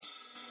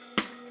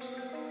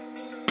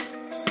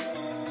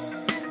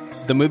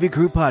The Movie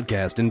Crew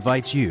Podcast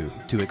invites you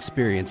to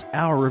experience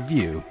our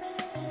review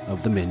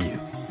of the menu.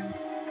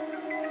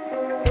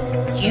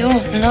 You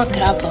no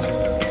trouble.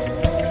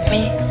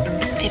 Me,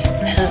 Fifth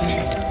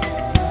Element.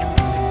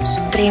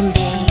 Supreme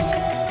Being.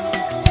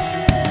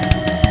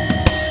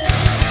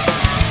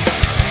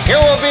 You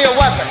will be a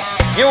weapon.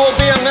 You will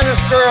be a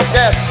minister of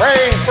death,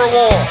 praying for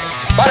war.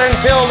 But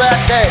until that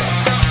day,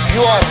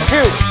 you are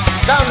cute.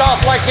 Sound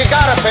off like you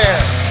got a pair.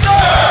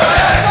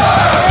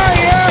 Ah,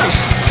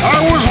 yes! I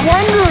was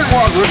wondering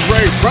what would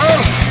break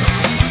first.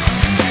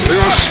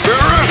 Your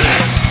spirit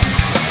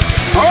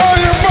or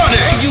your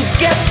money? You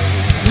get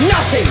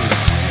nothing.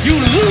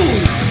 You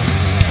lose.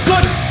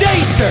 Good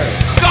day, sir.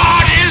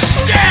 God is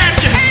dead.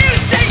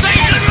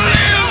 Satan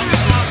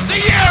lives. The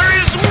year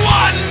is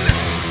won.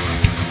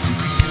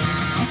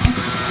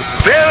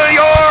 Fill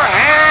your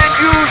hand,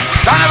 you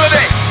son of a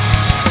bitch.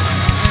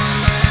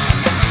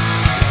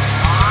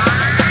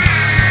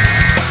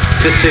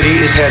 This city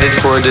is headed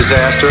for a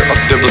disaster of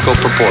biblical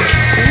proportion.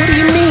 What do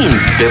you mean,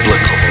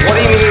 biblical? What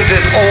he means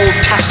is Old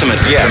Testament,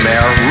 Mr.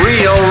 Mayor.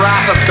 Real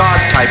wrath of God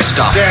type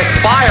stuff.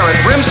 Fire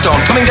and brimstone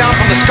coming down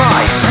from the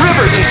skies.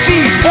 Rivers and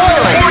seas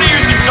boiling. 40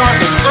 years of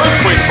darkness,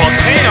 earthquakes,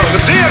 volcanoes,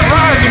 the dead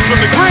rising from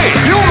the grave.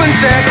 Human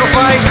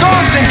sacrifice,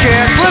 dogs and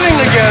cats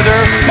living together.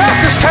 Mass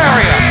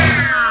hysteria.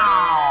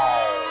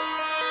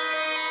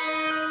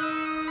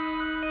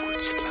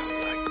 Wouldst thou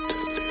like to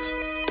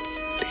live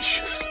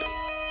deliciously?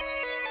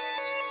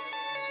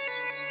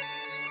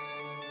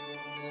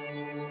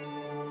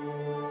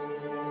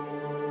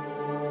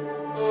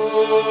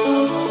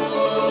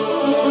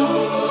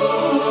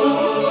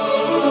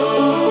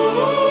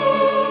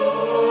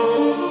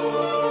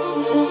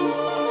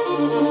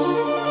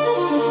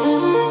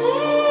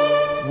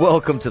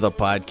 Welcome to the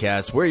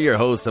podcast. We're your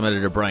host. I'm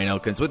editor Brian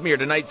Elkins. With me here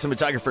tonight,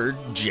 cinematographer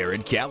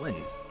Jared Callen.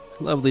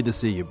 Lovely to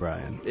see you,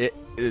 Brian.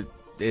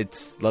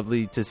 It's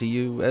lovely to see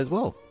you as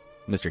well,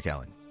 Mr.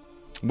 Callen.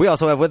 We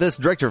also have with us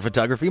director of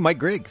photography Mike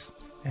Griggs.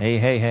 Hey.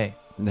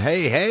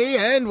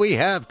 Hey, and we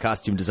have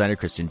costume designer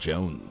Kristen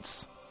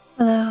Jones.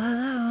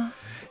 Hello.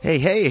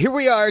 Hey, here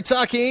we are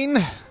talking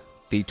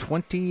the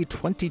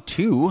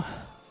 2022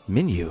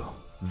 menu.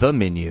 The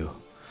menu.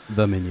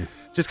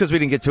 Just because we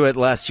didn't get to it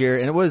last year,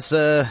 and it was,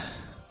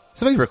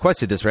 somebody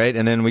requested this, right?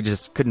 And then we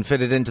just couldn't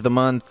fit it into the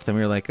month, and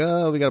we were like,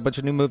 oh, we got a bunch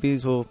of new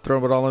movies, we'll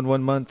throw it all in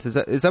one month. Is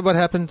that what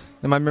happened?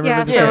 Am I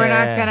remembering this? So we're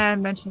not going to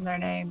mention their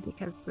name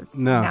because it's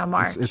now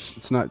March.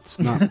 It's not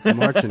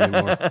March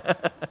anymore.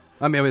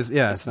 I mean,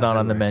 it's not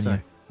on the menu.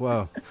 Sorry.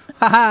 Whoa.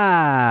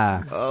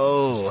 Ha-ha!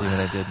 Oh. See what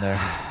I did there?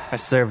 I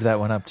served that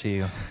one up to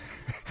you.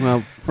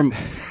 Well, from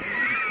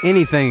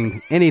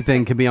anything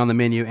can be on the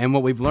menu, and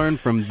what we've learned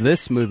from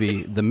this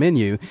movie, The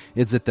Menu,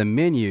 is that the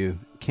menu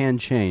can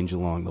change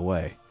along the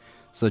way.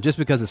 So just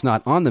because it's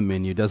not on the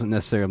menu doesn't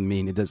necessarily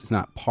mean it's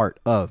not part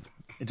of.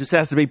 It just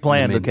has to be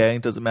planned, okay?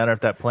 It doesn't matter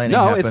if that planning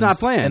No, happens it's not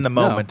planned. in the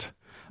moment.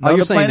 No, you're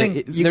the saying planning,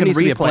 that you there can needs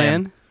to be a replan.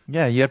 plan?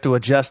 Yeah, you have to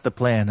adjust the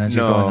plan as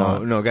you're going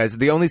on. No, guys.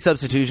 The only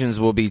substitutions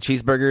will be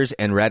cheeseburgers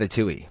and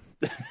ratatouille.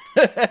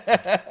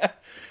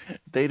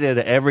 They did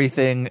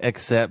everything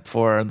except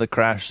for the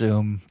crash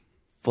zoom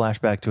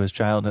flashback to his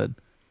childhood.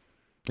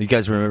 You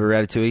guys remember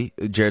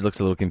Ratatouille? Jared looks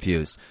a little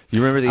confused. You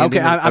remember the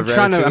ending I'm of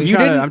trying to.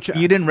 Ratatouille?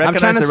 You didn't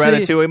recognize the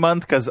Ratatouille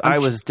month? Because I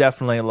was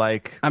definitely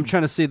like... I'm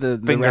trying to see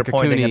the finger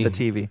pointing at the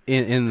Ratatouille TV.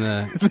 in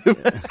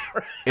the.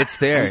 It's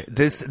there.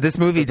 This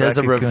movie does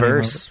a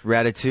reverse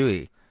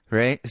Ratatouille,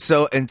 right?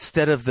 So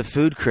instead of the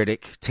food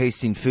critic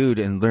tasting food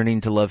and learning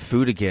to love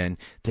food again,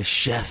 the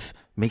chef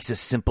makes a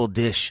simple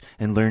dish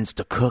and learns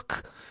to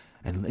cook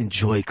and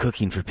enjoy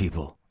cooking for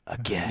people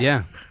again.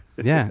 Yeah.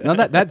 No,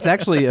 that's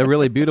actually a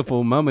really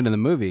beautiful moment in the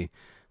movie.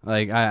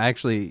 Like, I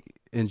actually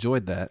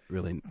enjoyed that,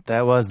 really.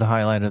 That was the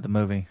highlight of the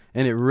movie.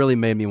 And it really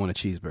made me want a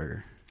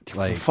cheeseburger.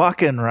 Like,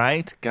 fucking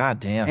right. God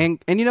damn.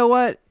 And you know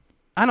what?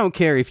 I don't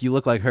care if you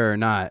look like her or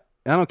not.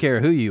 I don't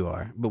care who you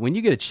are. But when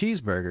you get a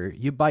cheeseburger,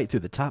 you bite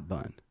through the top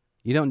bun.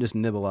 You don't just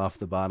nibble off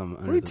the bottom.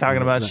 What are you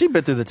talking about? She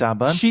bit through the top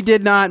bun. She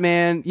did not,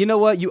 man. You know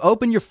what? You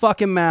open your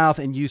fucking mouth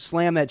and you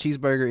slam that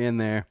cheeseburger in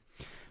there.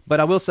 But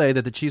I will say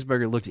that the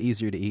cheeseburger looked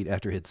easier to eat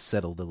after it had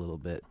settled a little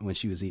bit when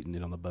she was eating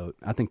it on the boat.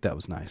 I think that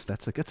was nice.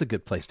 That's a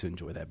good place to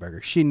enjoy that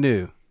burger. She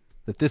knew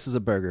that this is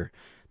a burger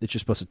that you're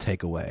supposed to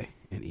take away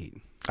and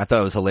eat. I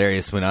thought it was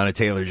hilarious when Anna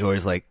Taylor-Joy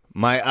was like,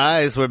 my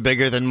eyes were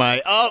bigger than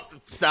my... Oh,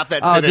 stop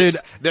that sentence.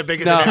 Dude. They're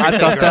bigger No, than everything. I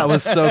thought that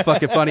was so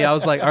fucking funny. I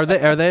was like, are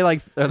they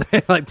like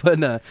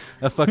putting a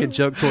fucking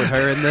joke toward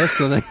her in this?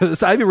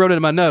 So I even wrote it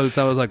in my notes.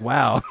 I was like,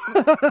 wow.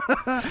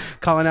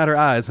 Calling out her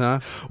eyes,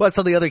 huh? Well,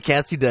 so the other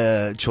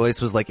casting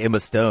choice was like Emma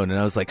Stone, and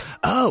I was like,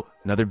 oh,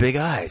 another big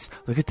eyes.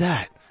 Look at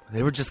that.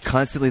 They were just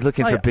constantly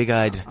looking for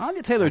big-eyed.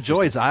 Anya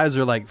Taylor-Joy's eyes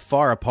are like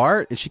far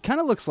apart, and she kind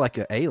of looks like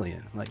an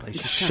alien. Like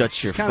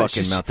shut your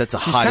fucking mouth. That's a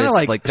she's hottest.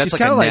 That's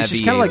like a Navi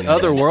she's kind of like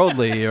alien.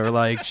 otherworldly, or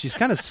like she's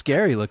kind of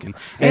scary looking.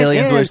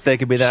 Aliens wish they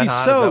could be that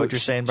hot. Is that what you're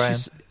saying, Brian?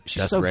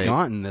 She's so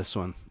gaunt in this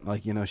one.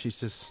 Like,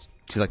 she's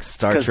like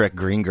Star Trek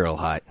Green Girl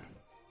hot.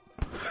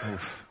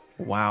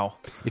 Wow.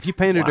 If you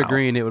painted her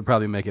green, it would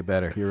probably make it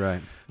better. You're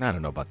right. I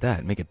don't know about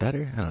that. Make it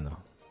better? I don't know.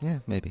 Yeah,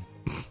 maybe.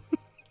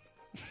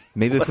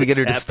 Maybe if we get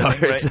her to star,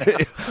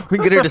 we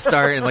can get her to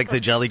star in like the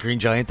Jolly Green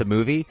Giant, the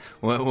movie.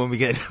 When we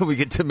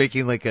get to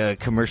making like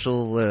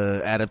commercial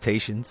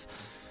adaptations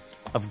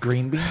of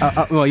Green Bean.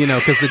 Well,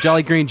 because the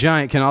Jolly Green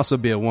Giant can also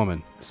be a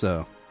woman.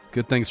 So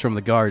good things from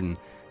the garden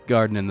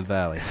in the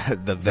valley,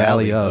 the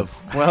valley of.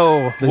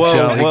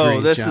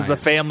 Whoa! This is a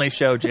family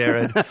show,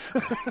 Jared.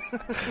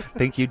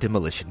 Thank you,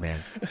 Demolition Man.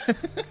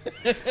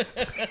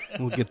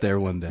 We'll get there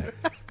one day.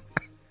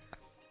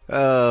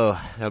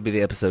 Oh, that'll be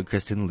the episode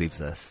Kristen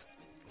leaves us.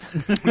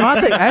 No,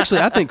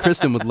 I think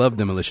Kristen would love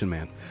Demolition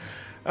Man.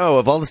 Oh,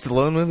 of all the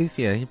Stallone movies?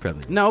 Yeah, you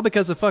probably... No,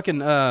 because of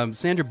fucking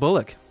Sandra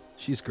Bullock.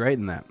 She's great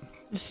in that.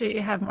 Does she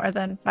have more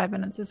than 5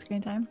 minutes of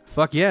screen time?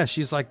 Fuck yeah,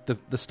 she's like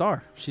the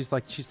star. She's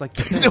like she's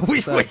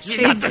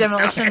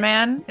Demolition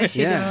Man. Is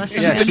she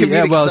Demolition Man?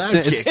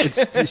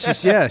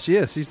 She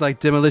is. She's like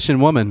Demolition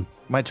Woman.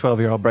 My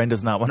 12-year-old brain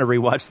does not want to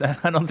rewatch that.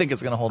 I don't think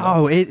it's going to hold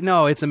on.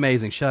 Oh, it's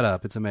amazing. Shut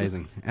up. It's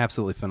amazing.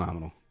 Absolutely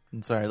phenomenal.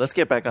 I'm sorry. Let's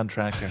get back on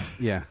track here.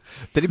 Yeah.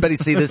 Did anybody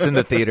see this in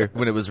the theater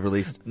when it was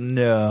released?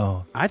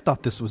 No. I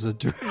thought this was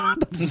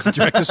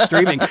direct to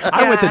streaming.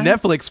 I went to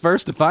Netflix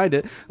first to find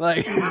it.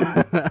 Like,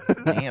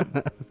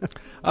 damn.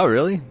 Oh,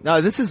 really?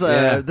 No, this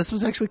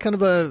was actually kind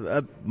of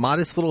a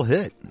modest little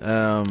hit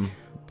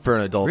for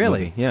an adult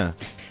movie. Yeah.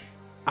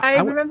 I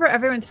remember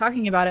everyone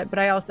talking about it, but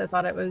I also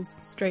thought it was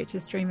straight to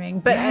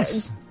streaming. But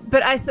yes.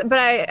 I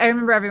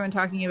remember everyone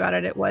talking about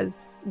it. It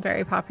was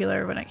very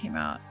popular when it came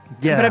out.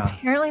 Yeah. But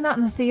apparently not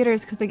in the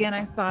theaters because again,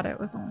 I thought it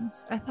was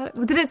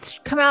did it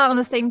come out on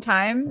the same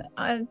time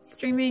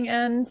streaming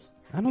and?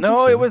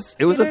 No, it was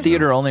a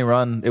theater only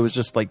run. It was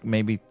just like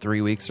maybe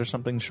 3 weeks or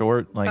something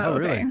short. Like, oh,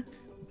 really?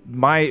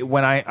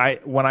 When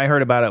I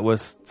heard about it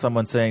was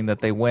someone saying that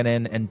they went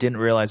in and didn't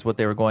realize what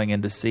they were going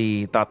in to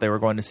see, thought they were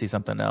going to see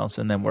something else,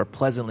 and then were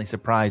pleasantly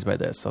surprised by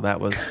this. So that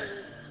was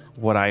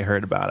what I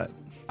heard about it.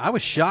 I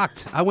was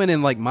shocked. I went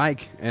in like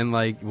Mike and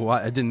like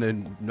I didn't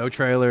know no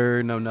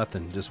trailer, no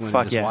nothing. Just went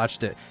and just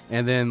watched it,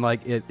 and then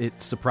like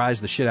it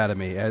surprised the shit out of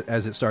me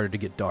as it started to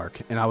get dark,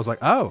 and I was like,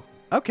 oh.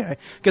 Okay,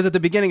 because at the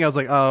beginning I was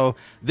like, "Oh,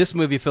 this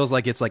movie feels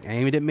like it's like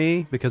aimed at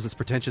me because it's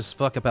pretentious as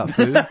fuck about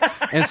food,"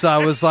 and so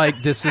I was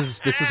like, "This is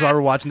why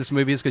we're watching this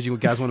movie is because you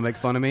guys want to make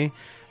fun of me."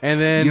 And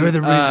then you're the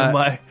reason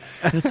why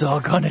it's all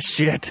gone to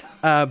shit.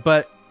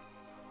 But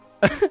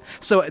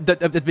so at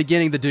the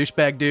beginning, the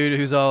douchebag dude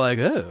who's all like,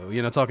 "Oh,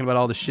 talking about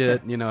all the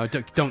shit,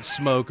 don't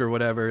smoke or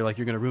whatever, like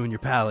you're gonna ruin your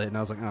palate," and I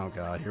was like, "Oh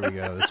god, here we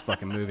go, this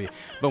fucking movie."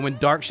 But when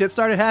dark shit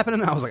started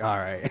happening, I was like, "All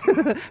right,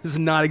 this is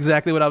not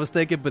exactly what I was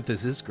thinking, but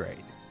this is great."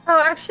 Oh,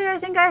 actually, I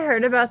think I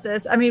heard about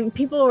this. I mean,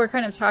 people were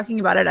kind of talking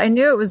about it. I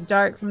knew it was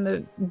dark from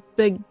the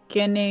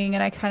beginning,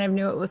 and I kind of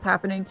knew it was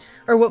happening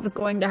or what was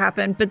going to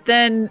happen. But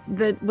then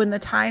when the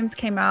Times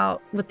came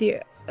out with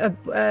the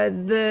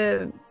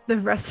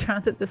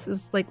restaurant that this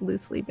is like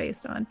loosely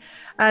based on,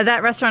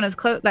 that restaurant is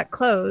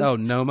closed. Oh,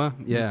 Noma,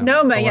 yeah,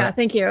 Noma, yeah.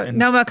 Thank you.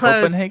 Noma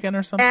closed. Copenhagen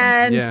or something.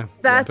 And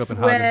that's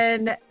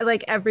when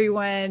like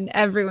everyone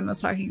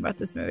was talking about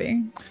this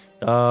movie.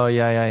 Oh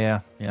yeah.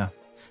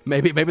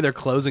 Maybe they're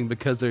closing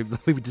because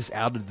we just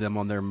outed them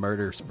on their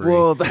murder spree.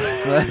 Well,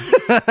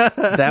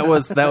 that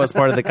was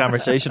part of the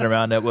conversation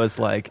around it. Was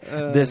like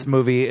this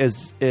movie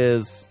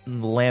is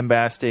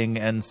lambasting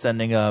and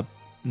sending up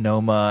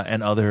Noma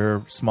and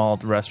other small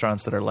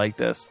restaurants that are like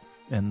this,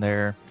 and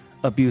their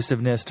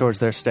abusiveness towards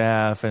their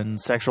staff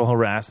and sexual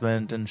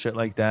harassment and shit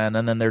like that,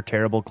 and then their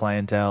terrible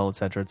clientele, et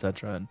cetera, et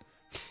cetera.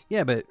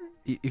 Yeah, but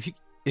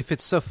if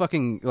it's so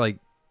fucking like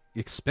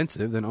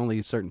expensive, then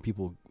only certain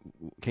people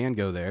can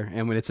go there,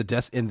 and when it's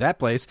in that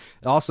place,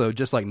 also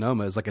just like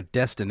Noma is like a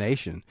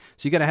destination,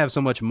 so you got to have so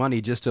much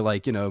money just to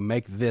like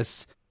make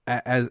this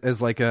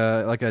as like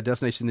a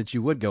destination that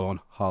you would go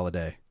on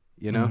holiday,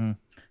 Mm-hmm.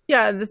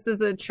 Yeah, this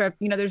is a trip.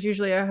 There's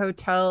usually a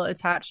hotel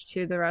attached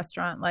to the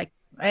restaurant. Like,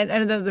 I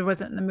know there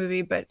wasn't in the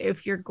movie, but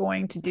if you're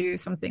going to do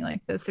something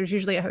like this, there's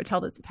usually a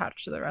hotel that's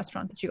attached to the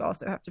restaurant that you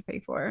also have to pay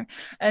for,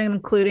 and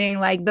including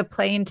like the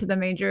plane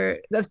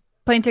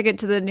ticket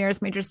to the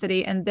nearest major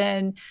city, and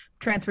then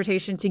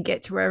transportation to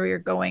get to wherever you're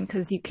going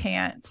because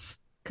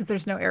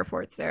there's no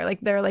airports there.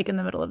 Like they're like in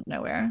the middle of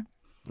nowhere.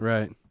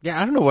 Right.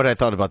 Yeah, I don't know what I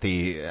thought about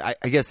I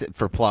guess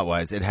for plot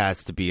wise, it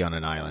has to be on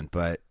an island,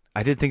 but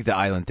I did think the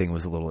island thing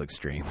was a little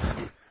extreme.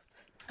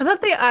 I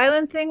thought the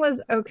island thing was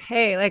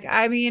okay. Like,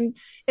 I mean,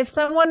 if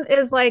someone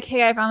is like,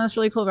 "Hey, I found this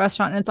really cool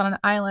restaurant and it's on an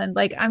island,"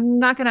 like, I'm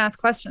not going to ask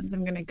questions.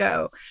 I'm going to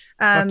go.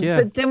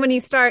 But then when you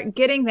start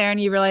getting there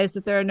and you realize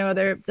that there are no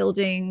other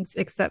buildings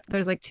except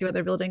there's like 2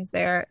 other buildings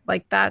there,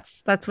 like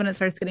that's when it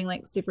starts getting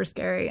like super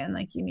scary and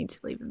like you need to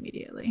leave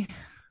immediately.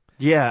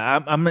 Yeah,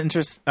 I'm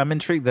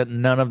intrigued that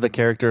none of the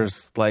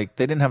characters, like,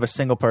 they didn't have a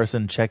single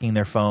person checking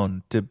their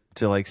phone to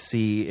like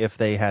see if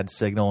they had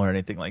signal or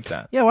anything like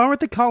that. Yeah, why weren't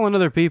they calling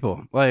other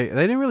people? Like,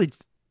 they didn't really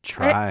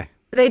try.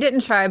 They didn't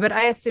try, but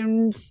I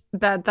assumed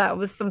that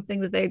was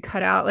something that they had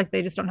cut out. Like,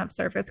 they just don't have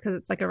service because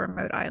it's like a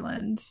remote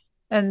island.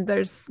 and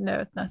there's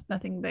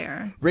nothing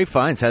there. Ray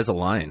Fiennes has a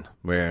line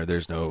where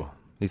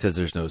he says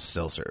there's no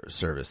cell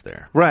service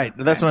there. Right.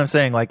 That's what I'm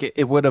saying. Like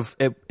it would have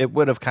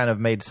kind of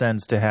made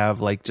sense to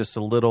have like just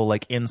a little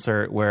like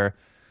insert where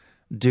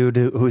dude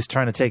who's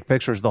trying to take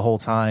pictures the whole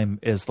time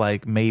is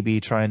like maybe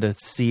trying to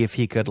see if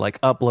he could like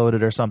upload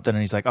it or something,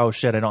 and he's like, oh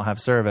shit, I don't have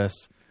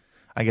service.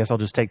 I guess I'll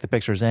just take the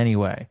pictures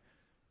anyway.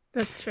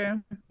 That's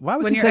true. Why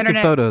was he taking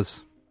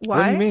photos? Why?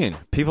 What do you mean?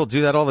 People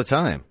do that all the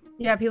time.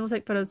 Yeah, people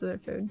take photos of their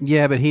food.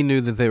 Yeah, but he knew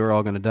that they were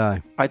all going to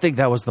die. I think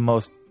that was the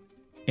most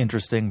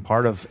interesting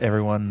part of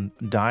everyone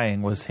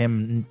dying, was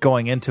him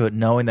going into it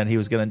knowing that he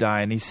was going to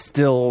die, and he's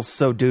still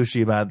so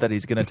douchey about it that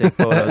he's going to take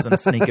photos and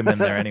sneak him in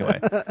there anyway.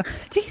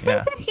 Do you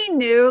think that he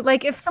knew?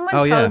 Like, if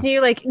someone tells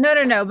you, like,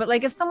 no, but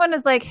like if someone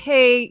is like,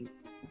 hey,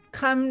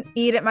 come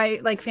eat at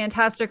my like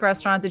fantastic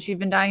restaurant that you've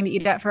been dying to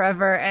eat at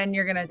forever, and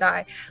you're gonna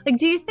die. Like,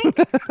 do you think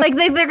like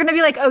they're gonna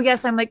be like, oh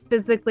yes, I'm like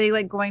physically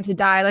like going to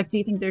die? Like, do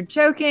you think they're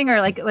joking, or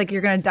like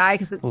you're gonna die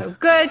because it's so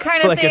good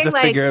kind of like thing? It's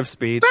a figure of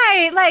speech,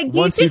 right? Like, do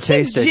once you think you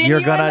taste it,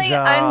 you're gonna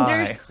die.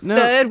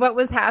 Understood what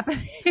was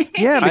happening?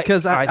 Yeah,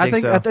 because I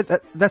think so.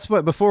 That's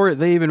what, before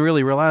they even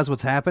really realize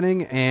what's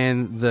happening,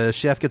 and the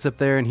chef gets up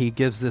there and he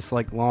gives this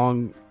like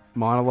long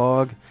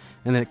monologue,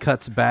 and then it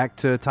cuts back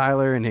to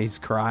Tyler and he's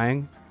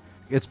crying.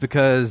 It's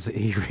because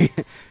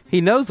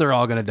he knows they're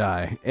all gonna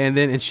die,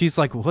 and she's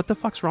like, "What the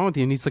fuck's wrong with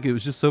you?" And he's like, "It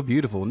was just so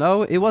beautiful."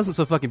 No, it wasn't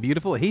so fucking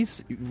beautiful.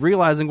 He's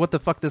realizing what the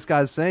fuck this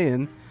guy's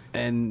saying,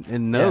 and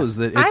knows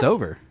that it's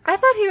over. I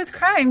thought he was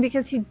crying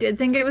because he did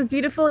think it was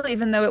beautiful,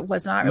 even though it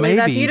was not really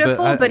that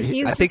beautiful. But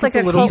he's just like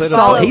a cult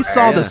follower. He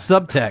saw the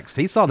subtext.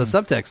 He saw the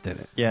subtext in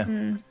it.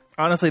 Yeah.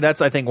 Honestly,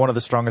 that's I think one of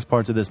the strongest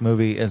parts of this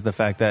movie is the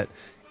fact that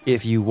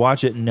if you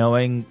watch it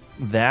knowing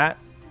that.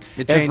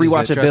 It has It,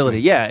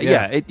 rewatchability.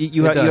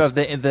 You have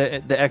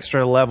the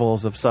extra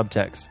levels of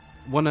subtext.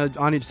 One of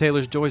Anya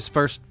Taylor-Joy's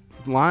first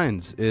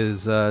lines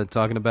is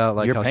talking about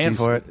like you're how paying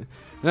for it.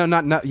 No,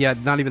 not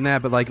even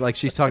that, but like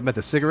she's talking about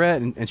the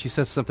cigarette, and she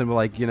says something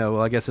like,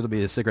 well, I guess it'll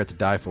be a cigarette to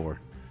die for,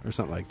 or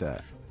something like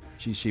that.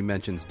 She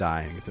mentions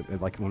dying,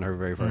 like one of her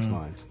very first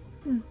lines.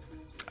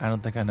 I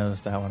don't think I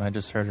noticed that one. I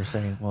just heard her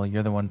say, "Well,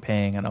 you're the one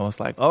paying," and I was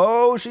like,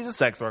 "Oh, she's a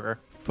sex worker."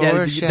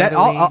 Yeah,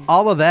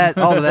 all of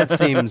that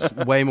seems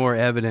way more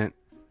evident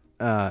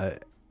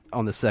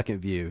on the second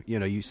view.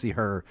 You see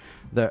her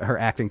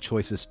acting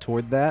choices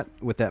toward that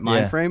with that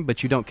mind frame,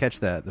 but you don't catch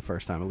that the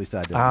first time. At least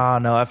I did. Oh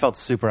no, I felt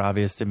super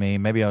obvious to me.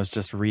 Maybe I was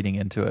just reading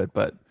into it,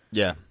 but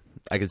yeah,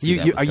 I could see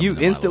that. You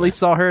instantly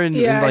saw her and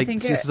like I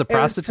think she's a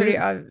prostitute. It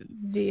was pretty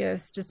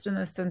obvious, just in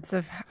the sense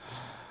of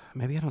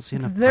maybe I don't see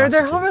enough.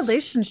 Their whole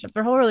relationship,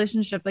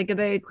 like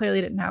they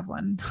clearly didn't have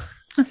one.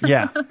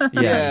 Yeah,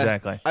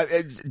 exactly.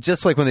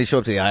 Just like when they show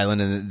up to the island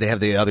and they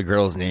have the other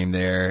girl's name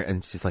there,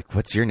 and she's like,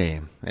 "What's your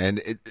name?"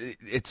 And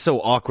it's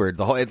so awkward.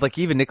 The whole like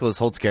even Nicholas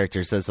Holt's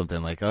character says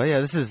something like, "Oh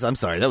yeah, I'm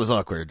sorry, that was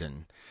awkward."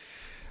 And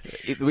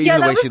even the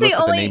way she looks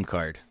at the name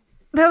card.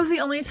 That was the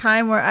only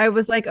time where I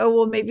was like, oh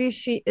well, maybe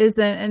she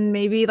isn't, and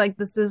maybe like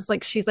this is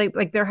like she's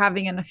like they're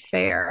having an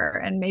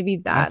affair, and maybe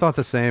that's. I thought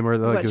the same, or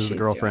like it was a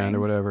girlfriend or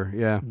whatever.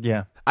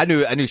 Yeah. I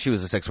knew she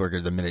was a sex worker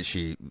the minute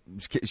she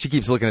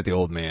keeps looking at the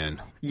old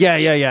man.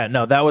 Yeah.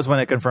 No, that was when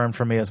it confirmed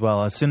for me as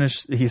well. As soon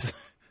as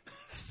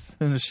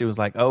she was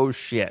like, "Oh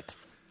shit."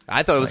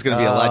 I thought it was going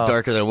to be a lot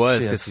darker than it was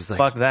because she's like,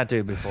 "Fuck that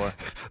dude." Before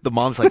the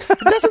mom's like,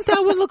 "Doesn't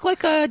that one look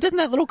like? Doesn't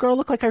that little girl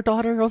look like our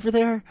daughter over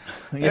there?"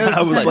 Yeah,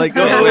 I was like,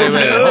 "Oh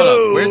wait, hold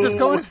on, where's this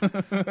going?"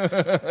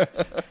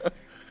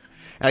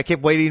 And I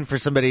kept waiting for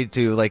somebody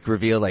to like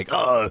reveal, like,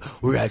 "Oh,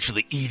 we're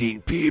actually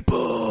eating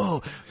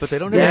people," but they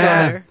don't.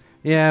 Yeah.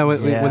 Yeah,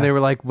 when they were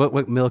like,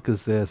 "What milk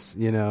is this?"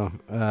 Do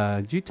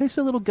you taste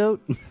a little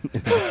goat?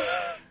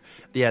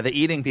 Yeah, the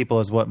eating people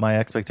is what my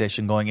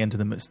expectation going into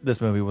this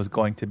movie was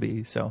going to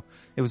be. So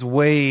it was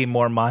way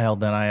more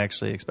mild than I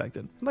actually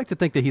expected. I'd like to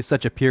think that he's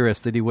such a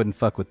purist that he wouldn't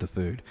fuck with the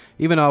food.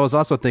 Even though I was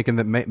also thinking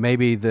that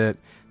maybe that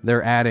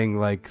they're adding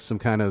like some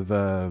kind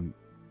of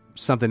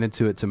something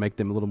into it to make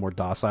them a little more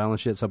docile and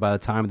shit. So by the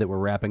time that we're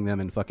wrapping them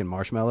in fucking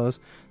marshmallows,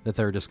 that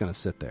they're just going to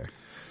sit there.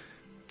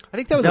 I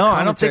think that was a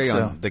commentary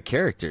on the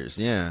characters.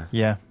 Yeah.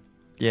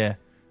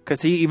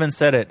 Because he even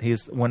said it.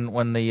 He's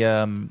when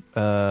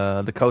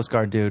the Coast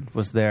Guard dude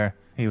was there.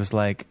 He was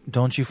like,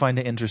 "Don't you find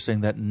it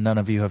interesting that none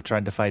of you have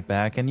tried to fight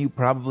back, and you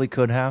probably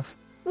could have?"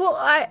 Well,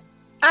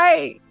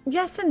 I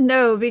yes and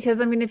no,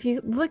 because I mean, if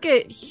you look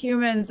at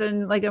humans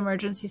in like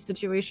emergency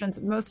situations,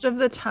 most of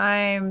the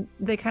time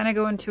they kind of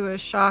go into a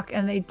shock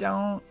and they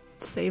don't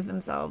save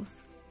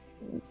themselves.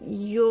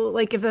 You'll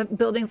like if the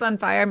building's on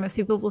fire, most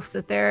people will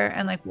sit there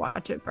and like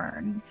watch it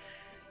burn.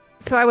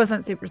 So I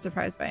wasn't super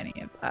surprised by any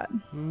of that.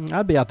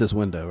 I'd be out this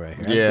window right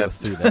here. Yeah. I'd go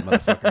through that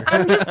motherfucker.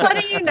 I'm just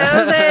letting you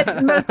know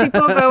that most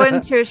people go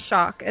into a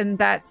shock, and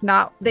that's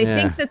not. They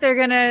think that they're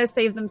gonna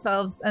save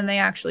themselves, and they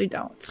actually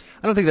don't.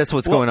 I don't think that's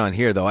what's going on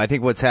here, though. I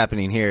think what's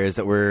happening here is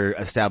that we're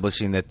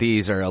establishing that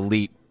these are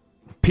elite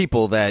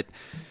people that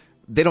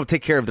they don't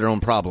take care of their own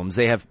problems.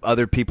 They have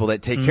other people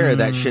that take care of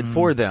that shit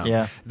for them.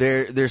 Yeah.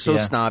 They're so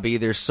snobby.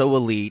 They're so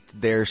elite.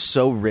 They're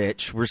so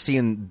rich. We're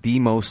seeing the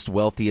most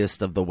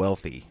wealthiest of the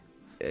wealthy.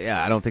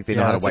 Yeah, I don't think they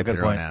know how to wipe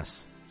their own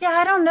ass. Yeah,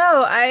 I don't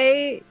know.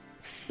 I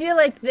feel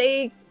like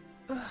there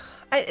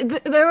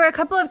were a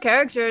couple of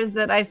characters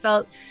that I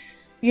felt,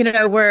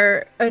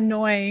 were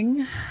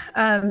annoying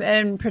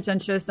and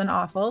pretentious and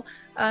awful.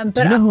 But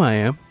Do you know who I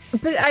am?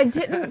 But I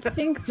didn't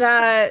think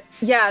that,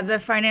 the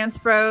finance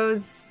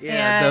bros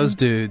and those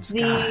dudes.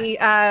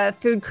 The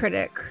food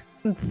critic,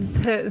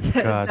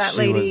 that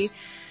lady.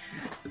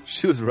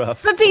 She was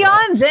rough. But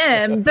beyond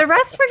them, the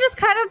rest were just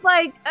kind of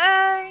like,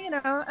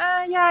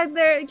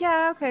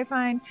 okay,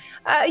 fine.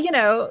 And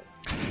I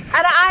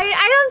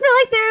don't feel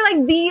like they're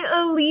like the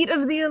elite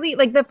of the elite.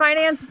 Like the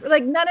finance,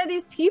 like none of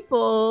these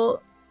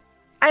people.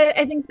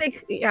 I think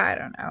I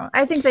don't know.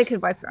 I think they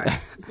could wipe their eyes.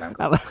 That's what I'm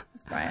calling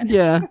this, Brian.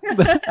 Yeah,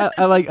 but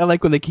I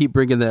like when they keep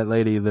bringing that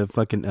lady the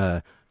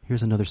fucking.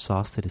 Here's another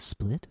sauce that is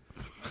split.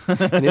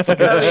 And it's like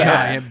a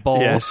giant bowl.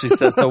 Yeah, she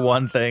says the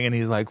one thing, and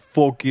he's like,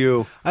 "Fuck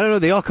you." I don't know.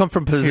 They all come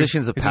from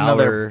positions of power.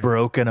 Another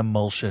broken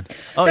emulsion.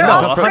 Oh they're no,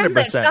 all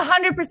 100%.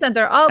 100%.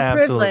 They're all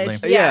Absolutely.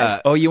 privileged. Yeah.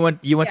 Yes. Oh, you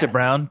went to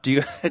Brown? Do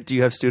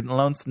you have student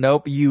loans?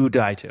 Nope. You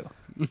die too.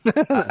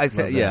 I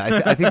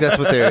think that's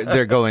what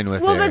they're going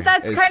with. Well, there, but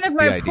that's kind of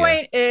my idea.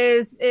 point.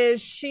 Is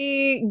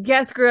she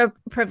grew up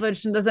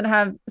privileged and doesn't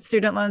have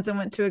student loans and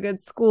went to a good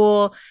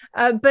school,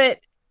 but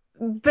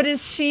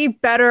is she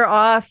better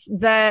off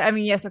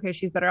yes, okay,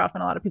 she's better off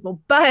than a lot of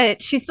people,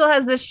 but she still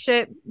has this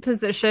shit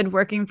position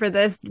working for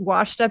this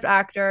washed up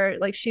actor.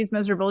 Like, she's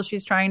miserable.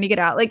 She's trying to get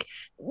out. Like,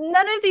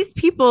 none of these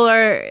people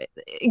are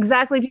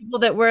exactly people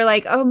that were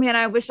like, oh man,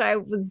 I wish I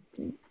was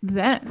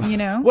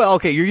them, Well,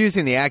 okay, you're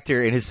using the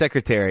actor and his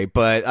secretary,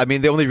 but I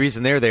mean, the only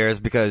reason they're there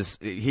is because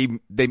they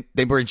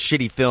were in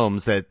shitty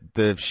films that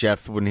the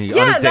chef, when he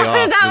on his day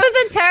off, that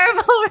was a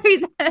terrible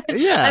reason.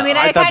 Yeah, I mean,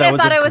 I kind of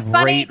thought it was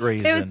funny.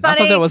 Reason. It was funny. I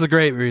thought that was a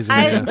great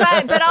reason.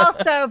 But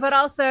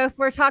also, if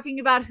we're talking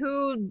about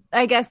who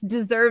I guess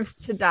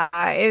deserves to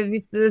die,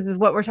 if this is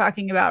what we're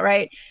talking about,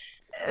 right?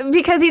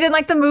 Because he didn't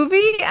like the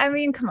movie? I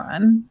mean, come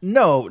on.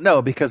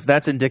 No, because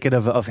that's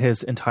indicative of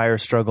his entire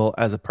struggle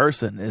as a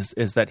person,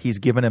 is that he's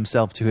given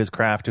himself to his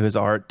craft, to his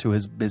art, to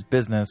his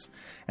business,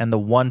 and the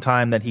one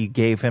time that he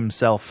gave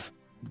himself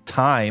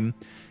time,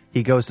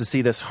 he goes to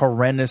see this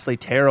horrendously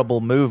terrible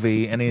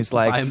movie, and he's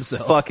like,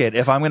 fuck it.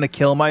 If I'm going to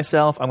kill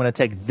myself, I'm going to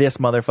take this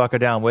motherfucker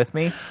down with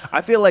me.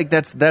 I feel like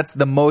that's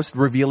the most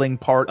revealing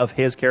part of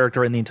his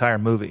character in the entire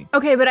movie.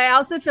 Okay, but I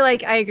also feel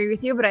like I agree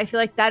with you, but I feel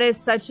like that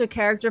is such a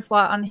character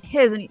flaw on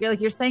his. And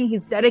you're saying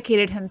he's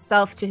dedicated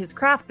himself to his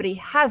craft, but he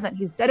hasn't.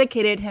 He's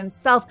dedicated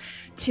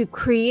himself to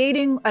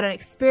creating an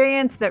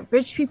experience that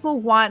rich people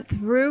want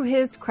through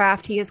his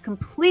craft. He has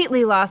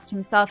completely lost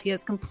himself. He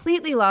has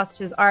completely lost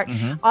his art.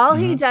 All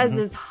he does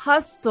is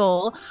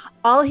hustle.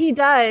 All he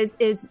does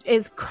is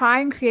try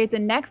and create the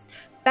next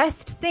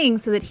best thing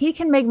so that he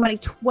can make money.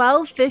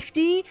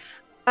 $12.50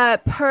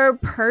 per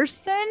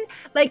person.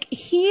 Like,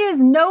 he is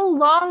no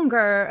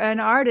longer an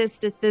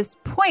artist at this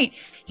point.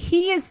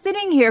 He is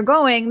sitting here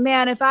going,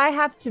 man, if I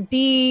have to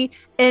be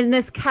in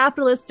this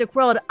capitalistic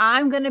world,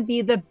 I'm going to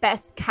be the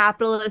best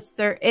capitalist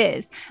there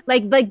is.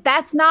 Like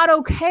that's not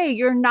okay.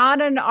 You're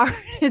not an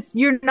artist.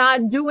 You're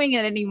not doing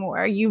it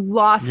anymore. You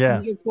lost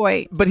your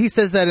point. But he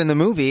says that in the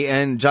movie,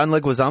 and John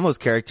Leguizamo's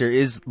character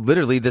is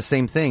literally the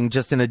same thing,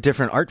 just in a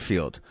different art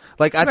field.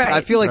 Like, I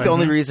feel like the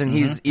only reason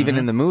he's even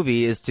in the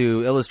movie is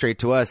to illustrate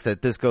to us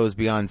that this goes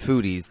beyond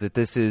foodies, that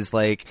this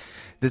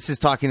is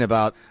talking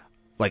about,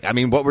 like, I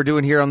mean, what we're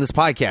doing here on this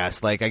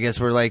podcast. Like, I guess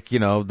we're like,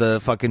 the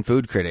fucking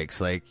food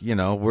critics. Like,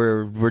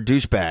 we're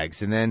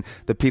douchebags. And then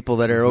the people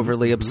that are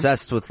overly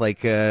obsessed with,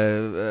 like,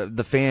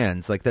 the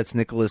fans. Like, that's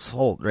Nicholas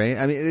Hoult, right?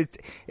 I mean,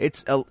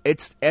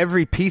 it's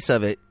every piece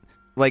of it,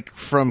 like,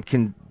 from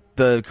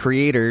the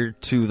creator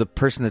to the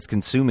person that's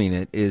consuming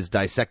it, is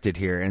dissected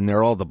here, and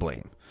they're all to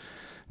blame.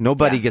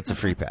 Nobody gets a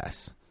free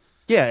pass.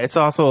 Yeah, it's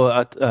also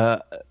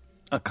a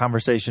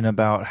conversation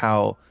about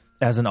how,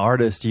 as an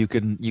artist, you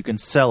can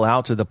sell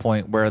out to the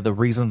point where the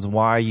reasons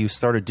why you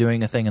started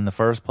doing a thing in the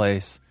first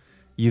place,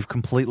 you've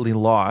completely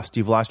lost.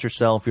 You've lost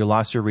yourself. You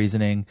lost your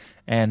reasoning.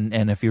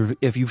 And if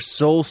you've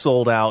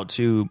sold out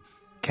to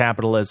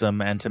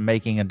capitalism and to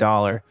making a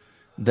dollar,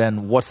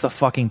 then what's the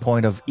fucking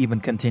point of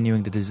even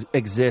continuing to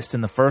exist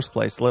in the first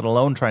place, let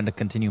alone trying to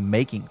continue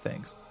making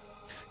things?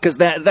 Because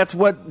that's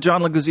what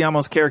John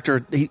Leguizamo's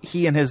character,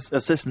 he and his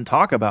assistant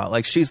talk about.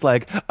 Like, she's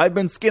like, I've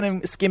been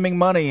skimming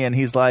money. And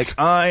he's like,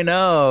 I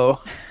know.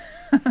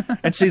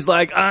 And she's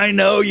like, I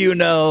know you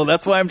know.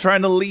 That's why I'm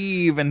trying to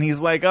leave. And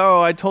he's like,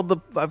 oh, I told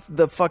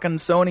the fucking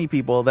Sony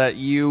people that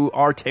you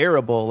are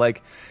terrible.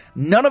 Like,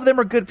 none of them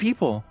are good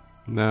people.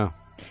 No.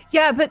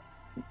 Yeah, but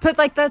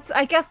like,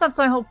 I guess that's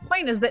my whole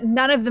point, is that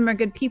none of them are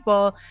good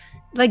people.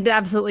 Like,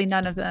 absolutely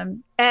none of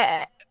them.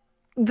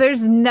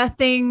 There's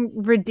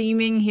nothing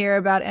redeeming here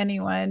about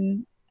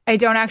anyone. I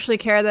don't actually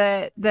care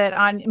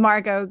that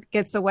Margot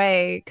gets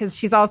away, because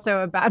she's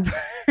also a bad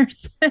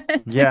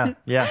person. Yeah.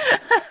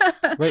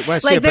 Wait, why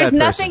is she like, a there's bad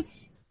nothing. person?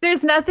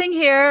 There's nothing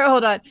here.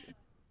 Hold on.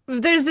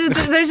 There's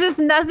just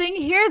nothing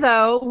here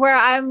though where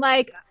I'm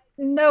like,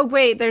 no,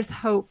 wait, there's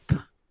hope.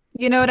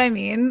 You know what I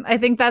mean? I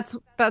think that's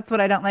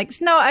what I don't like.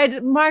 No,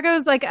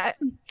 Margot's like,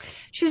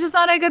 she's just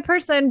not a good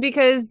person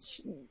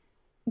because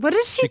what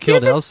did she do?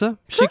 Killed Elsa?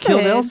 She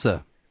killed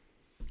Elsa.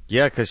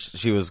 Yeah, because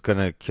she was going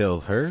to kill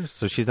her,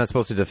 so she's not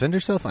supposed to defend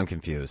herself? I'm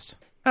confused.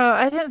 Oh,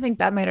 I didn't think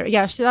that made her.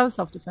 Yeah, that was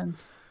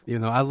self-defense. You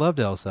know, I loved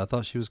Elsa. I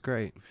thought she was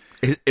great.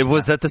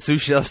 Was that the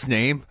sous chef's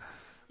name?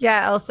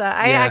 Yeah, Elsa.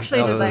 I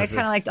actually did. I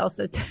kind of liked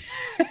Elsa too.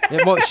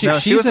 Well,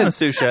 she wasn't a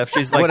sous chef.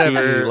 She's like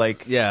whatever,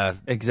 the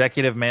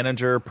executive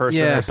manager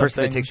person or something.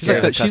 Person that takes care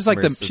of the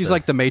customers. She's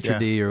like the maitre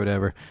d' or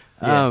whatever.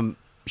 Yeah.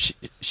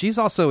 She's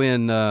also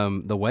in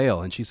The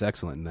Whale, and she's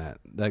excellent in that.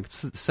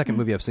 That's the second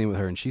movie I've seen with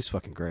her, and she's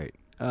fucking great.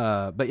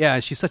 But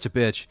yeah, she's such a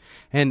bitch,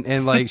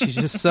 and like she's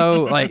just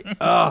so like,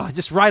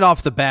 just right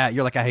off the bat,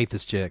 you're like, I hate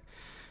this chick.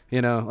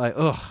 You know, like,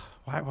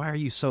 why are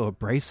you so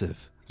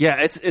abrasive? Yeah,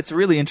 it's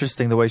really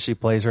interesting the way she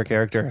plays her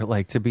character,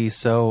 like to be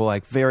so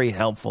like very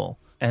helpful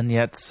and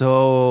yet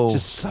so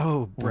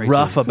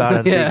rough about it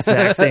at the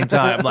exact same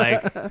time.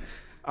 Like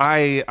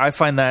I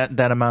find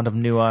that amount of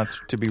nuance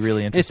to be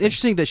really interesting. It's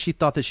interesting that she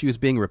thought that she was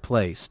being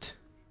replaced.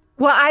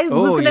 Well, I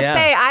was going to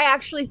say, I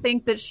actually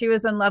think that she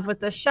was in love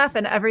with the chef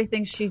and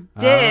everything she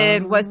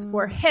did was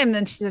for him.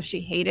 And so she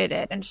hated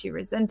it and she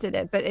resented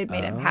it, but it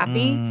made him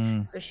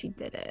happy. So she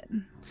did it.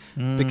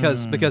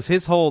 Because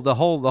his the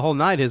whole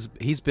night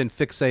he's been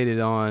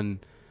fixated on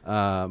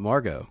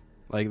Margot.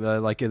 Like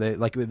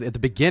at the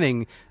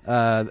beginning,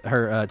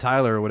 her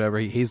Tyler or whatever,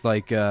 he's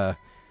like,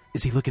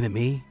 is he looking at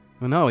me?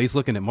 Well, no, he's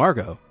looking at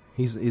Margot.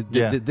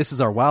 This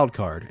is our wild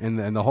card,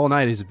 and the whole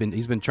night he's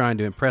been trying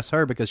to impress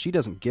her because she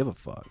doesn't give a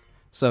fuck.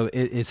 So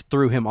it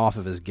threw him off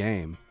of his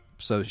game.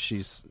 So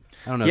she's,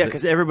 I don't know. Yeah,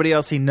 because everybody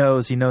else he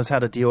knows how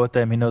to deal with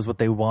them. He knows what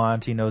they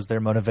want. He knows their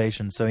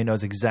motivation. So he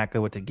knows exactly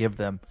what to give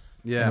them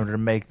in order to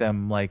make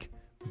them like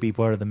be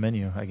part of the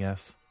menu, I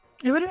guess.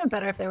 It would have been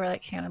better if they were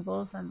like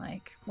cannibals and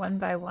like one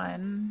by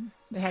one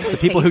they had to the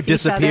people who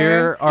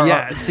disappear are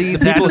that's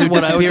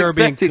what I was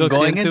expecting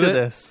going into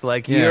this.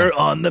 Like you're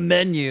on the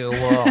menu.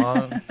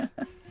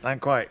 Not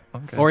quite.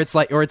 Okay. Or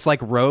it's like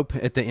Rope.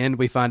 At the end,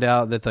 we find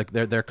out that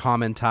their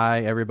common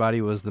tie,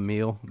 everybody, was the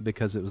meal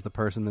because it was the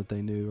person that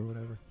they knew or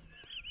whatever.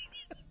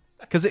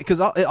 Because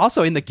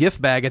also in the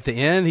gift bag at the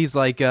end, he's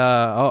like,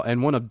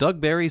 and one of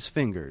Doug Barry's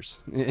fingers.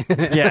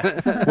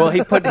 Yeah. Well,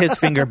 he put his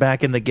finger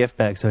back in the gift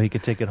bag so he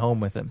could take it home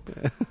with him.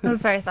 That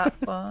was very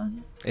thoughtful.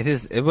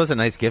 It was a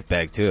nice gift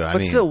bag too.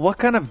 But still, what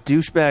kind of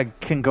douchebag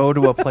can go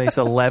to a place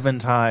 11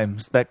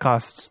 times that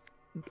costs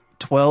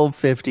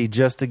 $12.50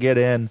 just to get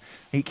in?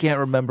 He can't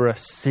remember a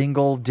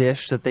single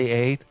dish that they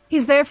ate.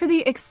 He's there for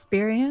the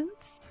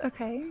experience.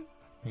 Okay.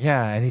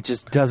 Yeah, and he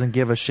just doesn't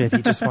give a shit.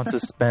 He just wants to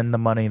spend the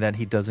money that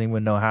he doesn't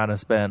even know how to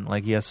spend.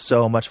 Like, he has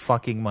so much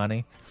fucking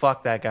money.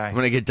 Fuck that guy.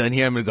 When I get done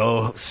here, I'm going to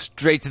go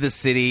straight to the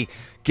city,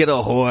 get a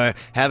whore,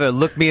 have her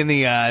look me in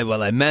the eye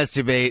while I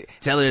masturbate,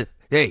 tell her,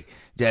 hey,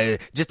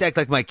 just act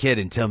like my kid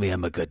and tell me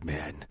I'm a good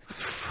man.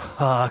 It's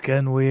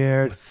fucking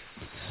weird.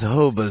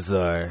 So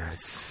bizarre.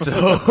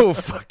 So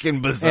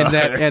fucking bizarre.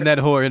 And that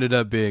whore ended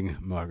up being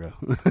Margot.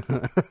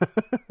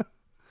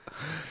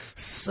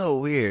 So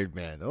weird,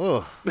 man.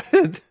 Oh.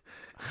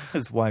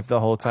 His wife the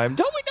whole time.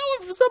 Don't we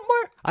know him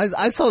somewhere?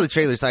 I saw the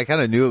trailer, so I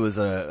kind of knew it was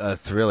a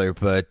thriller,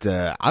 but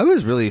I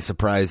was really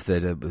surprised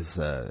that it was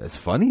as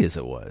funny as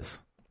it was.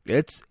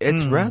 It's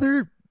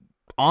rather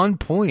on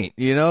point,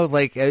 you know.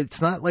 Like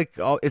it's not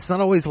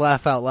always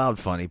laugh out loud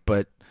funny,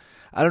 but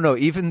I don't know.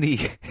 Even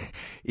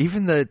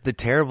the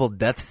terrible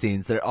death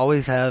scenes, they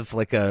always have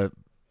like a,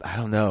 I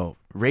don't know.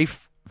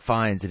 Ralph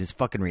Fiennes and his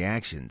fucking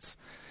reactions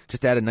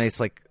just add a nice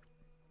like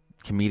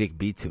comedic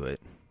beat to it.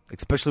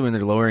 Especially when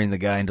they're lowering the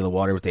guy into the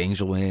water with the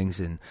angel wings,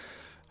 and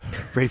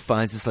Ralph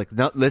Fiennes is like,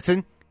 no,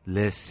 listen,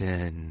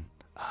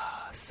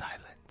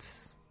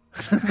 silence.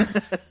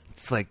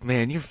 It's like,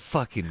 man, you're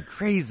fucking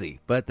crazy,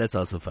 but that's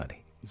also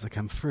funny. He's like,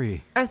 I'm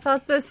free. I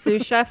thought the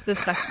sous chef,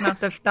 not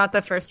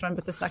the first one,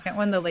 but the second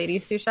one, the lady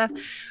sous chef,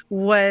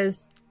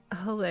 was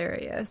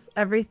hilarious.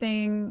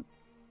 Everything,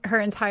 her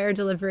entire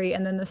delivery,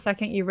 and then the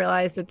second you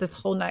realize that this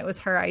whole night was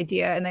her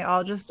idea, and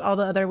all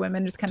the other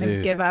women just kind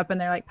of give up, and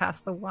they're like,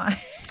 pass the wine.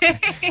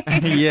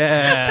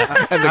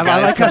 Yeah.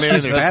 I like how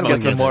she's battling.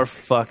 Get some more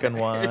fucking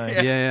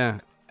wine. Yeah.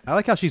 I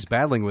like how she's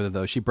battling with it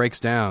though. She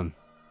breaks down,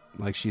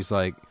 like she's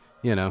like,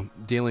 you know,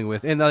 dealing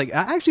with, and like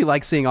I actually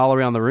like seeing all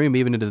around the room,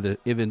 even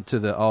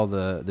to all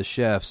the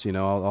chefs, you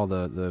know, all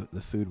the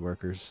food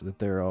workers, that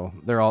they're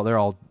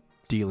all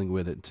dealing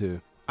with it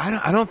too.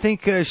 I don't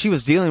think she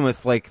was dealing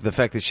with like the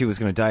fact that she was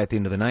going to die at the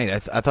end of the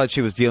night. I thought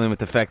she was dealing with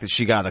the fact that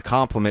she got a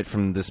compliment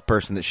from this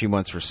person that she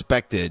once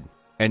respected,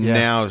 and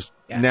now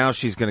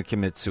she's going to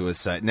commit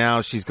suicide.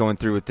 Now she's going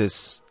through with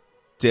this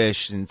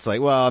dish, and it's like,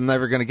 well, I'm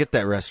never going to get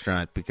that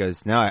restaurant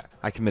because now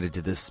I committed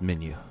to this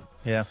menu.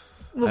 Yeah.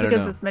 Well,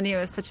 because this menu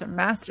is such a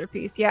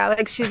masterpiece. Yeah,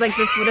 like she's like,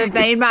 this would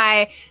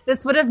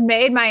have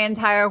made my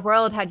entire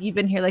world had you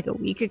been here like a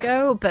week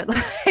ago, but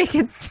like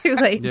it's too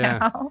late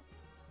now.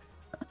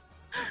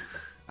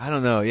 I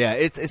don't know. Yeah,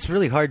 it's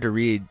really hard to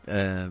read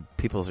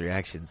people's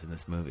reactions in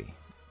this movie.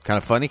 Kind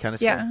of funny, kind of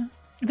scary. Yeah,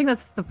 I think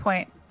that's the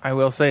point. I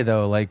will say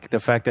though, like the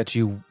fact that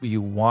you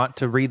want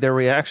to read their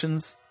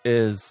reactions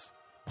is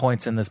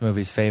points in this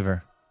movie's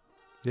favor.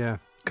 Yeah,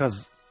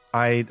 because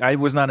I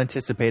was not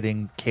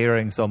anticipating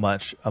caring so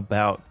much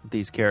about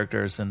these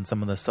characters and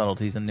some of the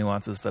subtleties and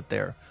nuances that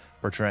they're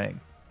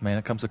portraying. Man,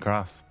 it comes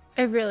across.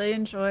 I really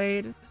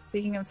enjoyed,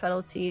 speaking of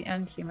subtlety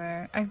and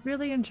humor, I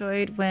really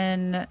enjoyed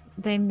when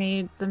they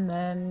made the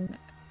men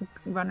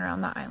run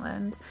around the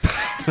island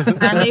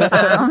and they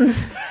found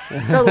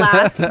the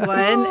last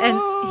one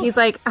and he's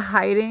like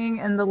hiding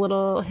in the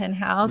little hen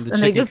house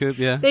and they just coop,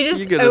 they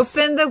just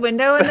open the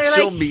window and they're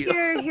like,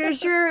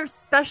 here's your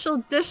special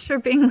dish for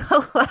being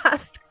the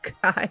last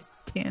guy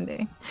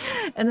standing,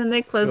 and then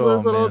they close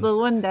the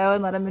window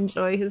and let him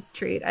enjoy his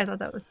treat. I thought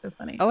that was so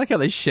funny. I like how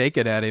they shake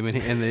it at him and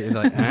he's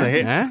like,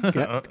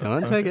 come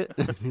on, take it.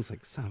 He's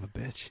like, son of a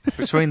bitch.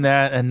 Between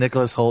that and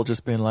Nicholas Hoult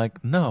just being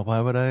like, no, why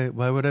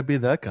would I be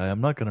that guy? I'm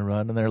not gonna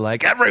run. And they're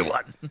like,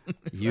 everyone.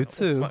 You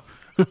too.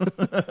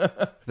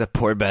 The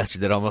poor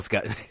bastard that almost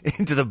got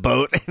into the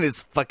boat and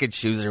his fucking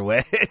shoes are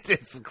wet.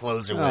 His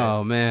clothes are wet.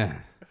 Oh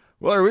man.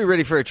 Well, are we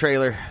ready for a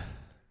trailer?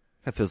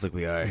 That feels like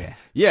we are. Yeah.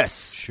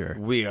 Yes, sure.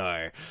 We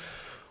are.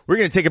 We're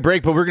going to take a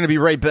break, but we're going to be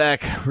right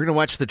back. We're going to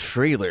watch the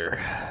trailer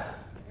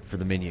for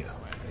The Menu.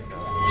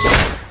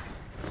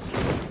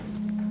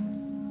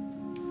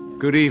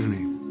 Good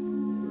evening.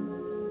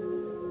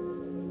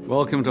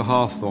 Welcome to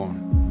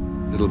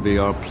Hawthorne. It'll be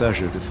our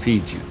pleasure to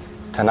feed you.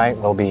 Tonight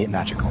will be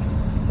magical.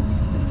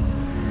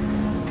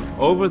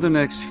 Over the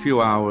next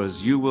few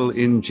hours, you will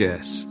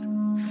ingest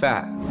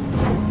fat,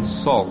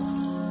 salt,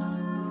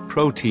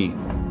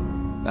 protein,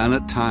 and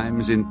at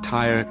times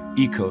entire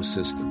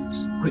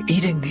ecosystems. We're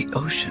eating the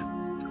ocean.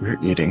 We're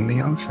eating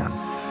the ocean.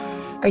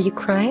 Are you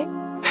crying?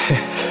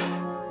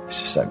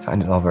 It's just I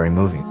find it all very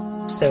moving.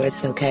 So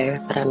it's okay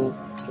that I'm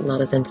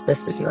not as into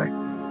this as you are.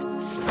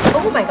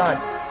 Oh my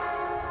god.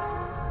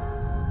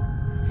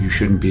 You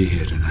shouldn't be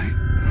here tonight.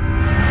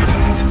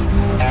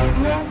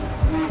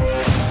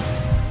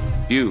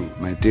 You,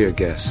 my dear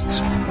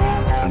guests,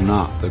 are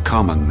not the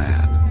common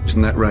man.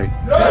 Isn't that right?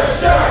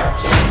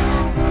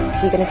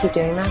 Is he gonna keep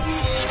doing that?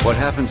 What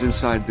happens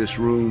inside this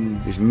room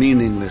is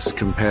meaningless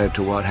compared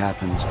to what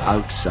happens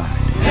outside.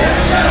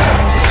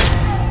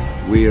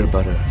 We are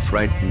but a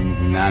frightened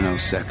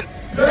nanosecond.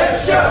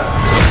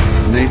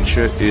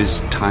 Nature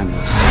is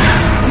timeless.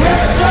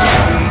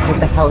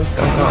 What the hell is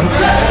going on?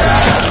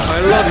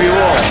 I love you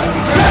all.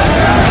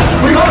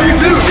 We love you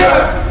too,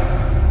 Chef!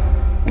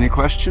 Any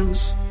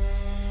questions?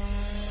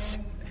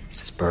 Is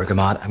this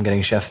bergamot I'm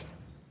getting, Chef?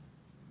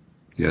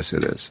 Yes,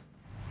 it is.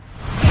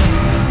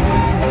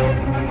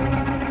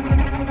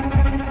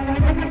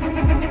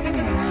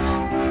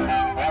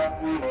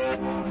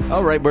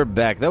 All right, we're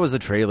back. That was the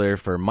trailer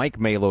for Mike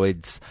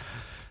Maloid's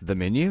The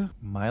Menu.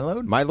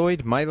 Mylode? Why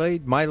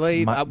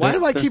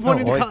do I keep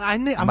wanting to call...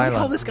 I'm going to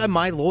call this guy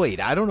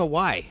Mylode. I don't know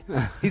why.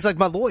 He's like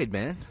Mylode,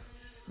 man.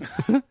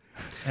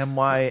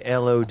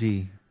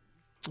 Mylod.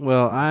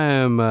 Well, I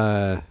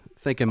am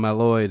thinking,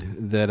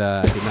 Mylode, that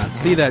I did not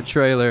see that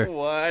trailer.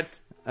 What?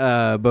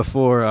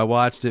 Before I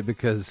watched it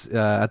because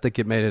I think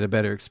it made it a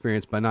better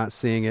experience by not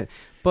seeing it.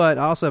 But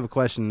I also have a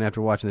question after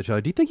watching the trailer.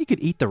 Do you think you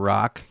could eat the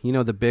rock? You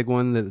know, the big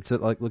one that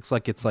looks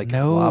like it's like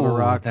lava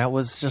rock? That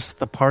was just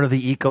the part of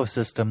the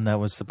ecosystem that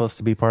was supposed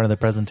to be part of the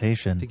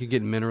presentation. I think you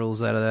get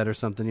minerals out of that or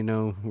something, you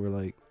know? We're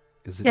like...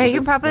 you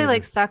can probably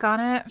like suck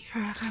on it.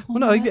 Well,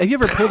 no, have you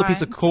ever pulled a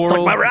piece of coral?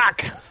 Suck my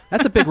rock.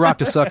 That's a big rock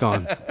to suck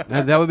on.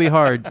 That would be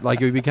hard.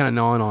 Like, it would be kind of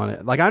gnawing on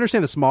it. Like, I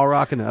understand the small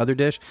rock in the other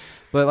dish,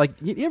 but like,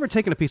 you ever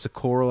taken a piece of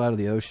coral out of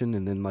the ocean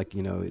and then, like,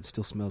 you know, it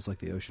still smells like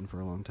the ocean for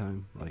a long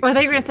time? Like, well, I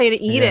thought you were gonna say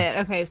to eat it.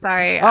 Okay,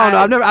 sorry. Oh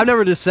no, I've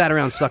never just sat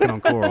around sucking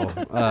on coral.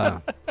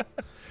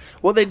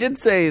 Well, they did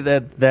say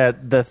that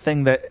the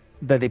thing that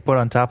they put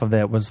on top of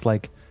that was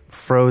like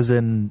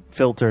frozen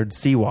filtered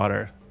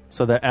seawater.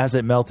 So that as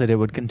it melted, it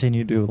would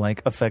continue to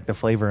like affect the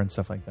flavor and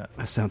stuff like that.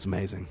 That sounds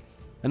amazing.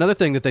 Another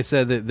thing that they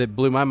said that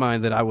blew my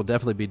mind that I will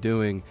definitely be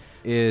doing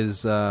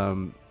is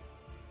hyper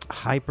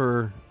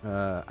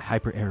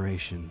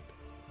aeration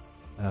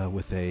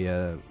with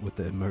the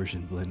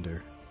immersion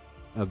blender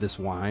of this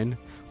wine.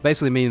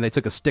 Basically, meaning they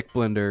took a stick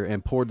blender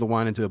and poured the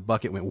wine into a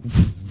bucket, went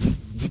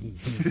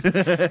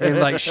and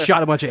like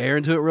shot a bunch of air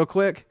into it real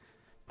quick.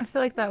 I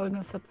feel like that would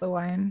mess up the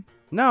wine.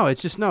 No,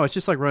 it's just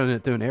like running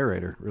it through an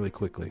aerator really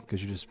quickly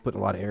because you're just putting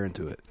a lot of air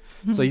into it.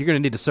 So you're going to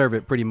need to serve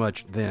it pretty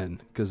much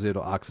then because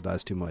it'll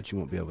oxidize too much. You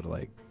won't be able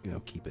to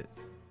keep it.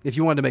 If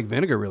you wanted to make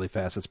vinegar really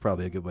fast, that's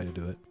probably a good way to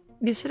do it.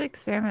 You should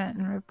experiment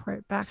and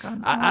report back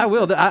on. I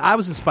will. I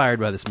was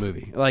inspired by this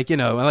movie. Like a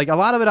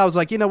lot of it, I was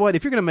like, you know what?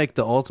 If you're going to make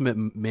the ultimate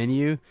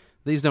menu,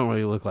 these don't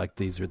really look like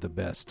these are the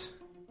best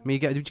I mean,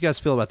 what do you guys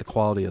feel about the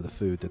quality of the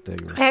food that they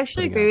were? I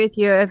actually agree with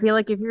you. I feel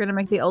like if you're going to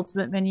make the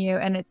ultimate menu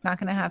and it's not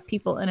going to have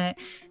people in it,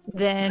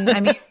 then I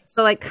mean,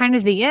 so like kind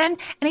of the end,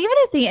 and even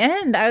at the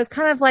end, I was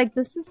kind of like,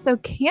 this is so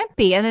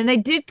campy. And then they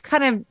did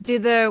kind of do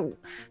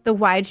the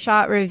wide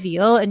shot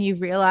reveal, and you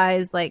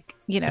realize like,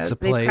 you know,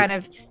 they've kind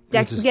of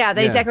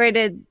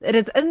decorated it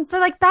as, and so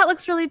like that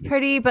looks really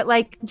pretty, but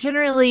like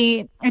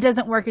generally it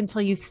doesn't work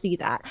until you see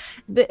that,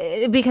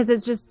 because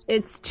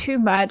it's too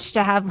much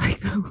to have like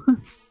the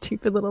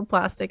stupid little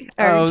plastic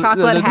or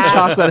chocolate hat,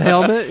 chocolate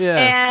helmet.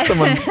 Yeah,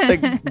 someone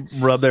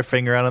rub their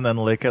finger on it and then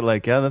lick it.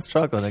 Like, yeah, that's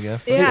chocolate, I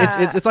guess. Yeah.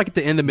 It's like at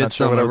the end of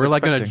Midsommar. Sure we're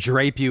like going to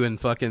drape you in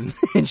fucking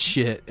and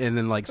shit, and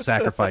then like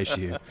sacrifice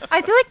you.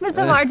 I feel like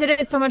Midsommar did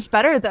it so much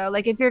better though.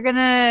 Like if you're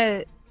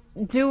gonna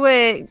do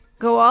it,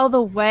 go all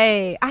the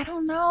way. I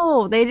don't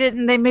know. They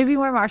didn't. They maybe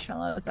more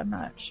marshmallows. I'm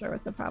not sure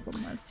what the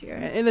problem was here.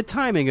 And the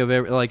timing of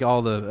like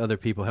all the other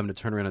people having to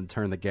turn around and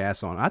turn the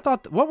gas on. I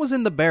thought, what was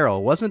in the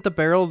barrel? Wasn't the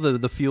barrel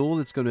the fuel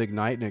that's going to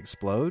ignite and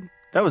explode?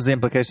 That was the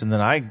implication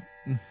that I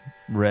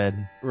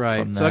read. Right.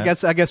 From So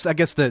that. I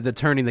guess the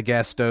turning the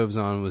gas stoves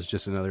on was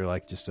just another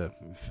like just a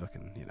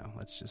fucking, you know,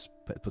 let's just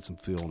put some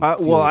fuel.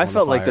 Well, I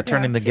felt like the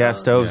turning the gas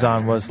stoves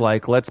on was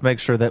like, let's make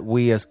sure that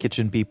we as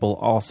kitchen people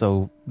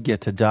also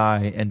get to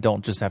die and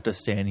don't just have to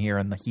stand here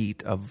in the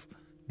heat of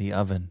the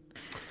oven.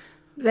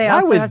 They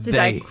also have to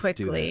die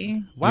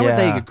quickly. Why would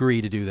they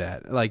agree to do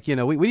that? Like, you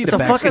know, we need it's a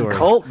fucking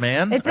cult,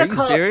 man. It's Are a you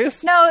cult.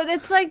 serious? No,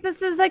 it's like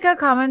this is like a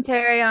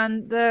commentary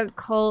on the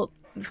cult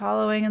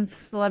following and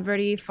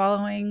celebrity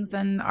followings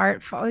and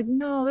art.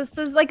 No, this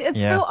is like it's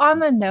so on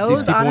the nose.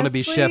 These people honestly. want to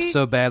be chefs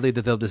so badly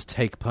that they'll just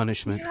take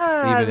punishment,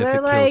 Yeah, even if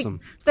it like, kills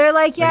them. They're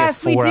like, yeah,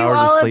 if we do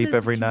all of this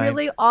every night.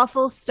 really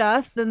awful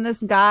stuff, then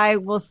this guy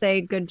will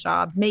say good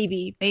job.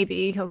 Maybe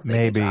he'll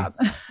say good job.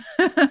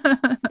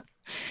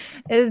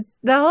 The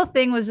whole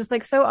thing was just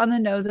like so on the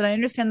nose, and I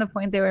understand the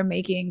point they were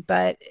making,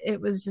 but it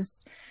was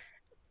just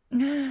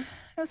it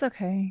was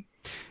okay.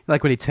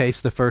 Like when he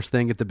tastes the first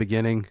thing at the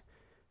beginning,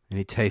 and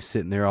he tastes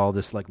it, and they're all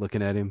just like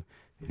looking at him,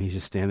 and he's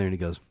just standing there, and he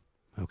goes,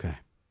 "Okay."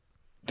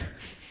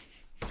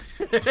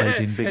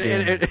 Plating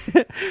begins.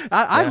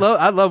 I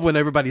love when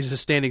everybody's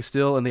just standing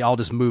still and they all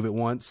just move at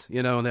once,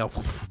 you know, and they'll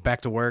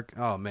back to work.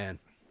 Oh man,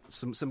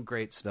 some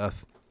great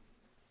stuff.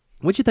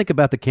 What'd you think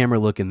about the camera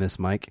look in this,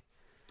 Mike?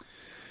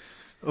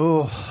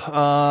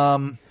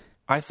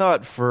 I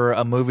thought for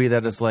a movie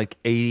that is like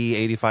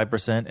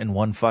 80-85% in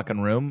one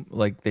fucking room,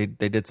 like they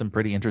did some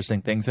pretty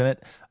interesting things in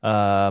it.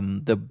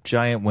 The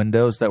giant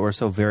windows that were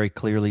so very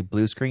clearly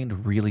blue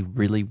screened really,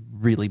 really,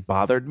 really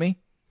bothered me.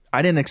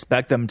 I didn't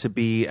expect them to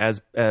be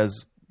as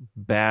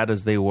bad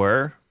as they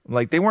were.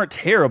 Like they weren't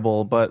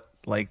terrible, but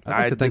like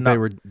I think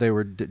they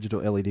were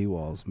digital LED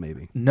walls,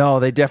 maybe. No,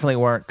 they definitely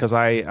weren't, because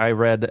I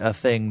read a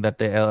thing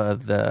that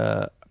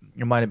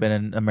it might have been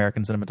in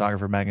American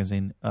Cinematographer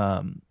magazine,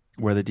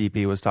 where the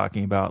DP was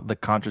talking about the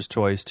conscious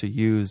choice to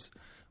use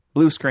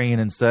blue screen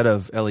instead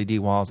of LED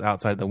walls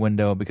outside the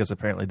window, because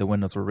apparently the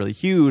windows were really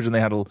huge and they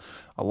had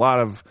a lot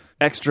of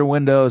extra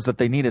windows that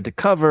they needed to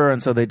cover,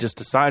 and so they just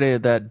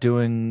decided that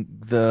doing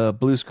the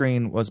blue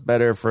screen was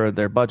better for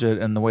their budget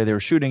and the way they were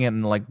shooting it,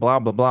 and like blah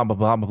blah blah blah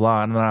blah blah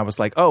blah. And then I was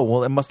like, oh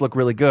well, it must look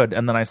really good.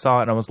 And then I saw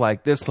it and I was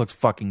like, this looks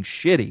fucking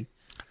shitty.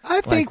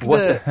 I think what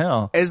the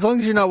hell? As long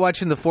as you're not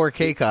watching the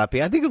 4K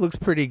copy, I think it looks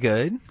pretty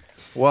good.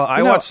 Well,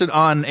 I watched it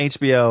on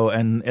HBO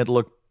and it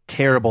looked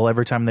terrible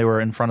every time they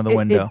were in front of the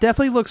window. It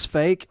definitely looks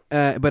fake,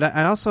 but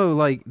I also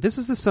like, this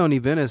is the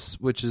Sony Venice,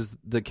 which is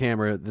the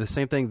camera, the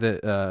same thing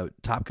that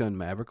Top Gun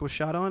Maverick was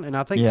shot on, and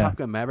I think Top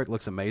Gun Maverick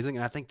looks amazing,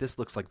 and I think this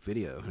looks like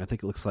video, and I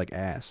think it looks like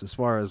ass as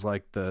far as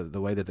like the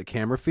way that the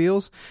camera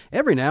feels.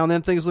 Every now and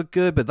then things look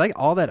good, but like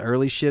all that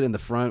early shit in the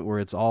front where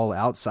it's all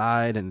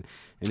outside and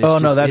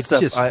it's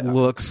just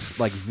looks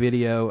like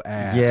video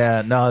ass.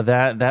 Yeah, no,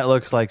 that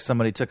looks like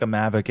somebody took a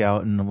Mavic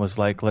out and was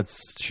like,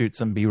 let's shoot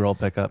some B-roll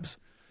pickups.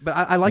 But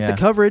I like the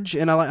coverage,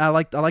 and I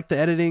like the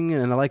editing,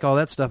 and I like all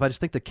that stuff. I just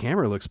think the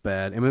camera looks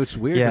bad. I mean, it's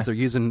weird because they're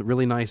using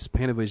really nice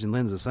Panavision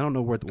lenses. I don't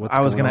know what's going on.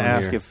 I was going to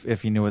ask here.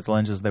 if you knew what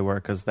lenses they were,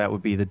 because that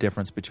would be the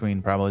difference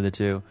between probably the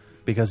two.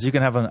 Because you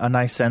can have a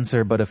nice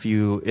sensor, but if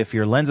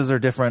your lenses are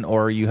different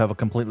or you have a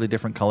completely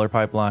different color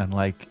pipeline,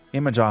 like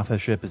image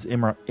authorship is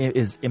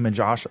image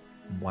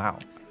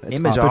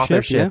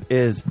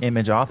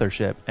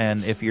authorship,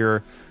 and if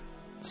you're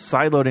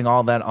sideloading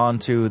all that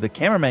onto the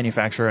camera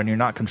manufacturer and you're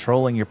not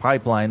controlling your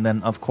pipeline,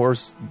 then of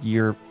course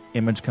your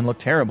image can look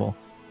terrible.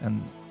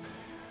 And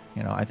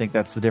you know, I think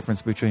that's the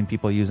difference between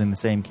people using the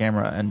same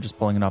camera and just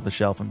pulling it off the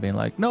shelf and being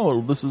like,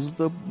 no, this is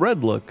the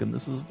red look and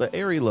this is the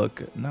airy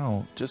look.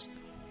 No, just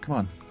come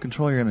on,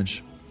 control your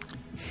image.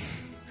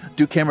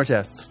 Do camera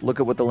tests.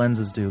 Look at what the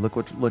lenses do. Look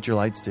what your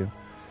lights do.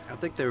 I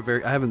think they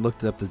were I haven't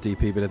looked up the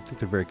DP, but I think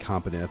they're very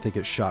competent. I think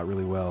it shot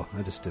really well.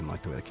 I just didn't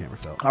like the way the camera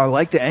felt. I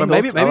like the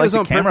angles. Maybe I like it was the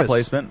on camera purpose.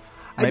 placement.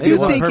 I do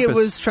think it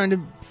was trying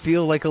to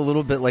feel like a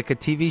little bit like a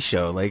TV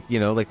show, like, you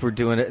know, like we're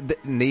doing it.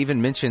 And they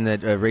even mentioned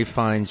that Ray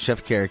Fiennes'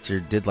 chef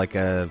character did like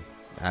they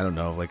bring up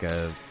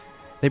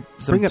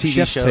TV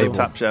Chef's show. Table.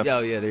 Top Chef. Oh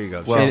yeah, there you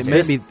go. Well,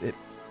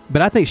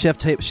 But I think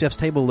Chef's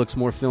Table looks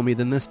more filmy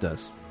than this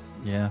does.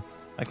 Yeah,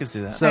 I can see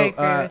that. So, I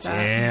agree with that.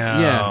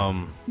 Damn.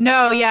 Yeah.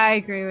 No, yeah, I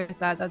agree with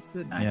that. That's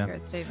an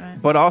accurate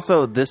statement. But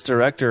also, this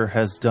director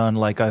has done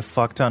like a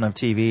fuck ton of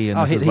TV, and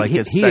this is like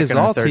his he second is or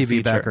all third TV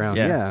feature. background.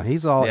 Yeah,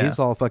 he's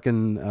all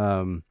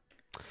fucking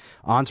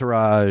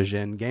Entourage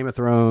and Game of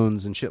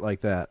Thrones and shit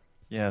like that.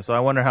 Yeah, so I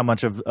wonder how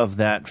much of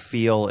that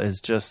feel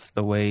is just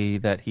the way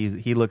that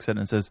he looks at it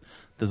and says,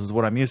 "This is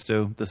what I'm used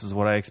to. This is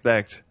what I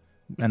expect,"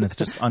 and it's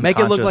just unconscious. Make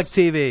it look like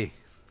TV.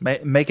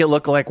 Make it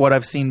look like what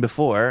I've seen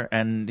before.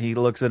 And he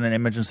looks at an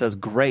image and says,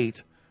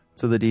 "Great."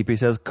 So the DP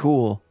says,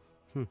 "Cool."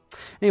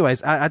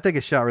 Anyways, I think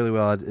it's shot really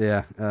well. I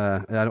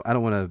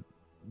don't want to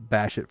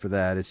bash it for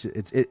that.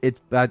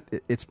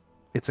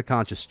 It's a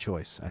conscious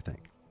choice, I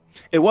think.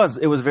 It was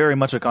very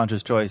much a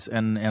conscious choice,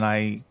 and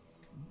I,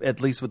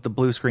 at least with the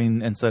blue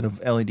screen instead of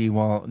LED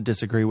wall,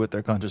 disagree with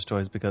their conscious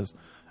choice because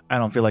I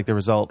don't feel like the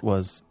result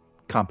was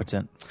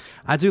competent.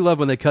 I do love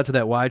when they cut to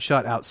that wide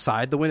shot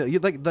outside the window.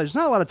 There's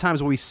not a lot of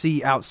times where we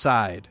see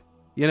outside,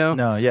 you know?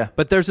 No, yeah.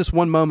 But there's this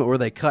one moment where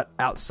they cut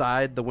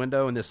outside the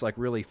window and this like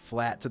really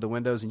flat to the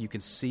windows, and you can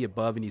see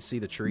above and you see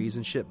the trees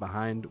and shit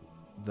behind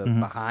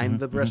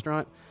the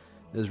restaurant.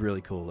 It is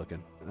really cool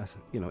looking.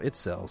 It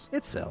sells.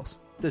 It sells.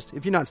 Just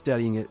if you're not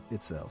studying it,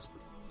 it sells.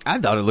 I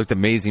thought it looked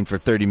amazing for a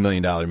 $30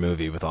 million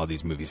movie with all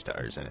these movie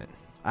stars in it.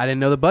 I didn't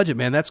know the budget,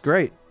 man. That's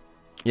great.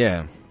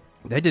 Yeah.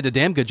 They did a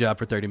damn good job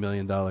for $30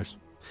 million.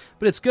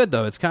 But it's good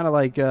though. It's kind of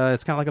like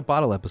a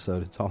bottle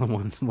episode. It's all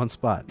in one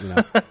spot. You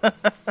know.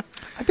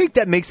 I think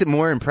that makes it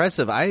more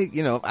impressive. I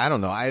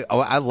don't know.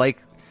 I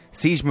like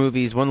siege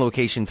movies, one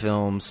location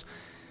films.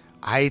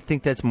 I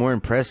think that's more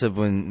impressive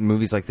when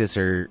movies like this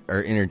are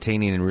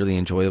entertaining and really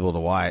enjoyable to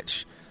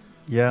watch.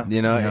 Yeah,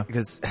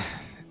 because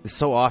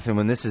so often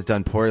when this is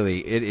done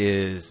poorly, it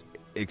is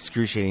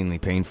excruciatingly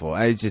painful.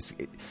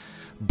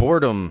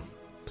 Boredom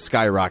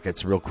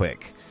skyrockets real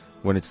quick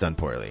when it's done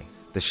poorly.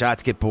 The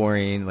shots get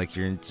boring. Like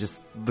you're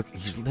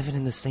living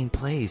in the same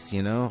place,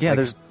 you know?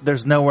 Yeah,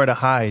 there's nowhere to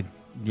hide.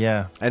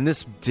 Yeah. And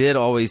this did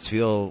always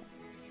feel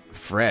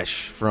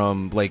fresh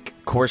from like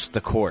course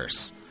to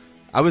course.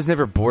 I was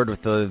never bored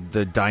with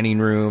the dining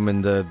room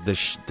and the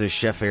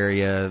chef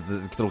area, the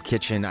little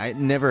kitchen. I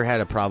never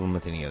had a problem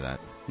with any of that.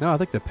 No, I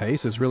think the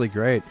pace is really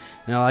great.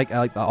 And I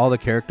like all the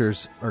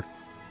characters are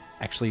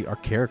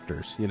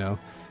characters, you know,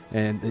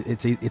 and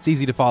it's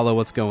easy to follow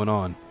what's going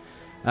on.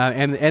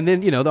 And then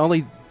the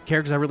only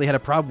characters I really had a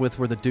problem with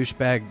were the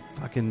douchebag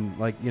fucking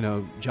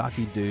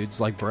jockey dudes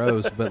like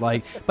bros, but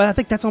I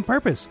think that's on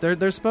purpose.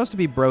 They're supposed to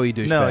be broy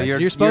douchebags. No,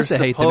 you're supposed to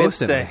hate them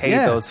instantly.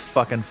 Those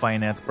fucking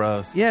finance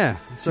bros. Yeah.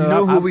 So you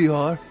know who we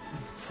are?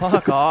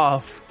 Fuck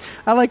off.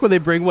 I like when they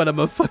bring one of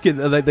them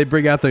they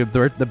bring out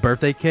the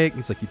birthday cake.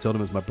 It's like, you told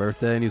him it was my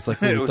birthday, and he was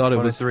like, it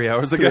was 3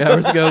 hours ago. 3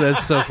 hours ago.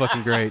 That's so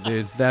fucking great,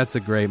 dude. That's a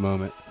great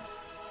moment.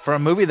 For a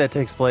movie that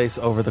takes place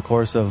over the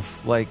course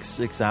of like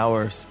 6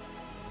 hours,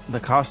 the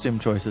costume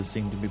choices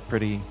seem to be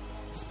pretty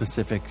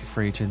specific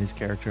for each of these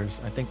characters.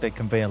 I think they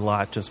convey a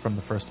lot just from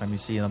the first time you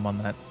see them on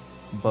that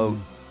boat.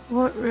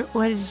 What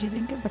did you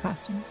think of the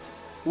costumes?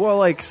 Well,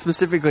 like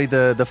specifically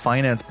the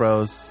finance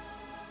bros,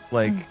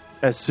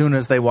 as soon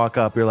as they walk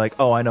up, you're like,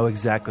 oh, I know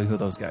exactly who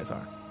those guys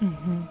are.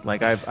 Mm-hmm.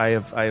 Like I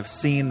have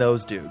seen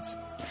those dudes.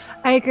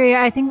 I agree.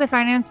 I think the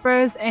finance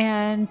bros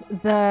and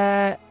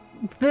the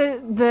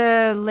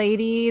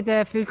lady,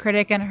 the food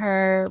critic, and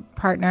her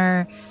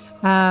partner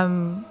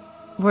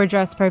were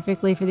dressed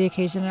perfectly for the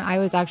occasion, and I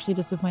was actually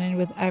disappointed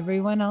with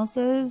everyone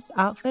else's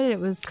outfit. It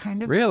was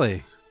kind of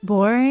really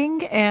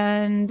boring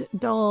and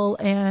dull,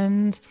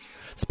 and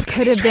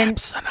could have been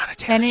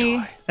any.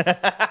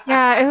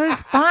 Yeah, it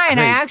was fine.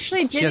 I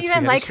actually didn't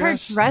even like her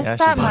dress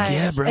that much.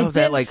 Yeah, bro,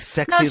 that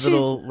sexy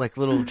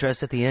little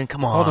dress at the end.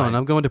 Come on, hold on.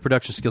 I'm going to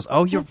production skills.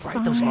 Oh, you're right.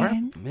 Fine. Those are.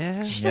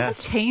 Yeah, she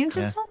doesn't change.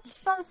 Yeah.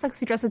 It's not a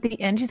sexy dress at the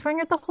end. She's wearing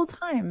it the whole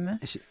time.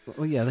 But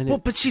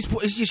she's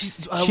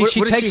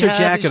she takes her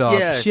jacket off.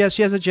 Yeah.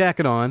 She has a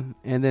jacket on,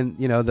 and then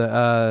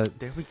there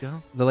we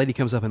go. The lady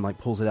comes up and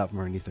pulls it out from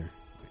underneath her.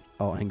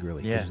 All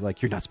angrily. Yeah. She's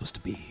like, you're not supposed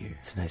to be here.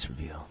 It's a nice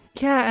reveal.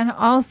 Yeah, and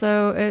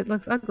also it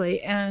looks ugly,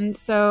 and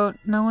so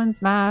no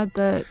one's mad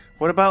that...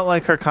 What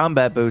about her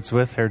combat boots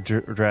with her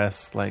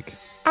dress?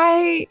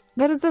 That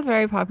is a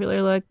very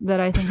popular look that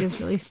I think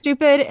is really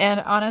stupid, and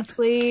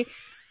honestly,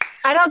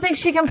 I don't think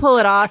she can pull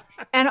it off.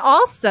 And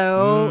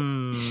also,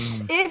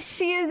 if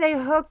she is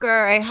a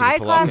hooker, a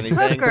high-class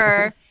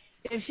hooker...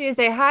 If she is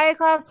a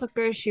high-class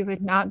hooker, she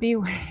would not be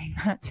wearing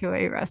that to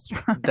a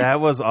restaurant. That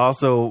was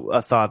also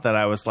a thought that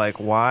I was like,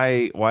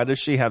 why does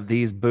she have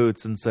these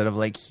boots instead of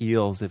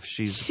heels if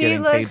she's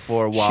getting paid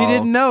for while she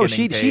didn't know.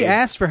 She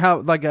asked for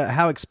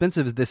how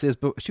expensive this is,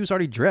 but she was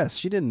already dressed.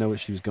 She didn't know what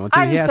she was going to.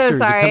 I'm so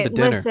sorry.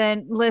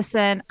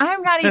 Listen.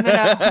 I'm not even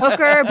a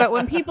hooker, but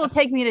when people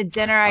take me to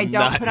dinner, I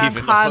don't put on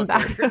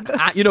combat.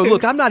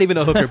 Look, I'm not even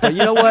a hooker, but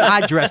you know what?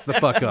 I dress the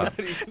fuck up.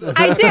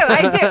 I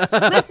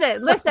do.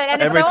 Listen.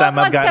 And every time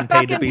I've gotten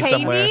paid to fucking be pay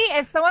somewhere. me,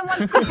 if someone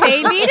wants to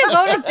pay me to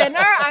go to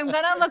dinner, I'm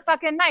gonna look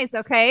fucking nice.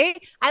 Okay,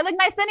 I look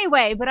nice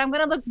anyway, but I'm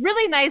gonna look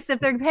really nice if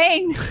they're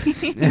paying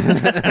me.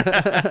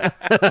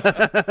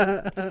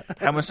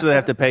 How much do they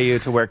have to pay you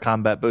to wear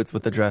combat boots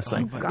with the dress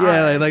thing?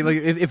 Yeah, like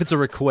if it's a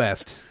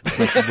request. It's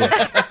like, look,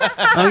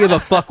 I don't give a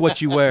fuck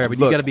what you wear, but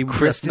you got to be dressed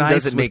Kristen nice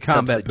doesn't with make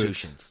combat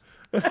substitutions.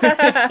 boots.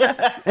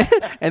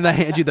 And they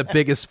hand you the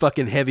biggest,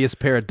 fucking heaviest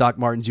pair of Doc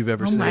Martens you've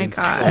ever seen. Oh my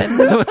god!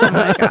 Oh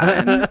my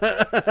god!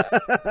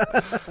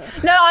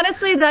 No,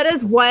 honestly, that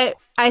is what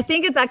I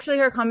think. It's actually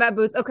her combat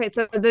boots. Okay,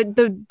 so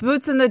the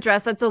boots and the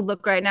dress. That's a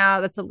look right now.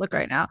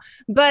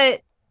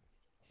 But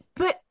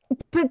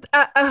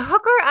a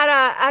hooker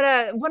at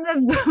a one of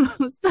the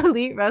most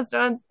elite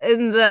restaurants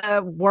in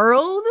the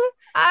world.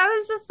 I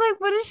was just like,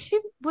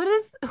 what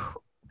is?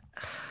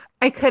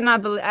 I could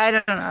not believe. I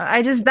don't know.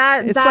 I just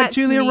It's like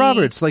Julia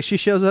Roberts. Like she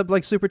shows up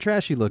like super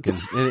trashy looking,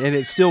 and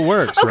it still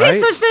works. Okay,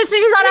 right? so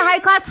she's not a high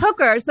class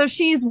hooker. So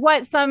she's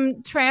what,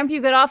 some tramp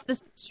you get off the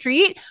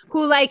street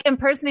who like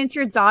impersonates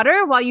your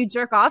daughter while you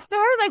jerk off to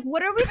her? Like,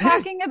 what are we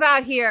talking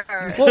about here?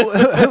 Well,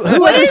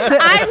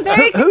 I'm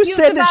very who confused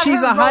said that about she's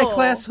her a high role.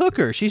 class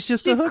hooker? She's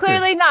just a She's hooker.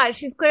 clearly not.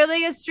 She's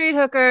clearly a street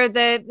hooker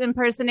that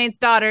impersonates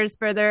daughters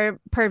for their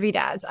pervy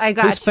dads. I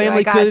got Whose you.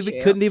 family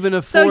couldn't even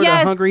afford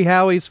a Hungry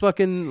Howie's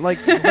fucking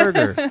like burger.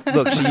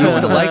 Look, she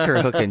used to like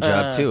her hooking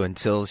job too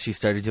until she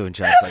started doing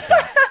jobs like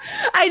that.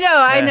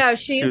 I know.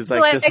 She She was used to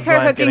like, like "This is her why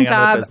I'm hooking getting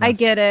out of job. I business."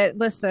 get it.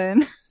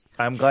 Listen.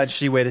 I'm glad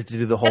she waited to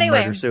do the whole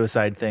Anyway.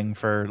 murder-suicide thing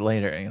for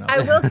later. You know,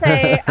 I will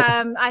say,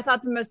 I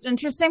thought the most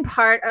interesting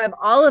part of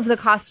all of the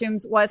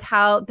costumes was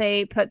how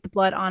they put the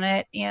blood on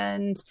it,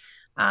 and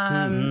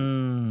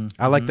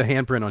I like the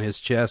handprint on his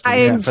chest. I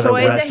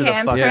enjoyed the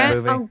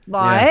handprint a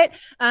lot.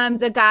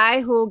 The guy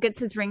who gets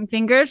his ring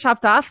finger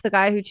chopped off, the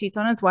guy who cheats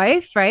on his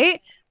wife,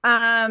 right?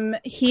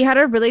 He had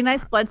a really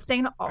nice blood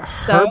stain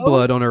also. Her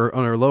blood on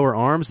her lower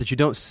arms that you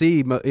don't see,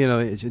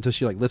 until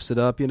she like lifts it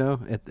up.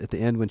 At the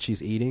end when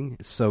she's eating,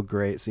 it's so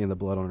great seeing the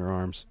blood on her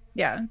arms.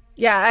 Yeah.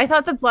 I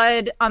thought the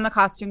blood on the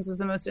costumes was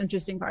the most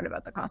interesting part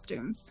about the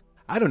costumes.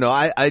 I don't know.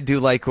 I do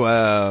like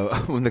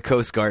when the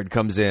Coast Guard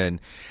comes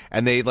in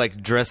and they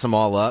like dress them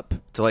all up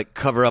to like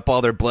cover up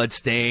all their blood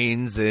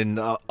stains and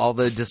all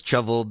the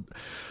disheveled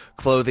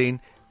clothing,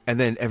 and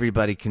then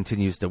everybody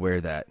continues to wear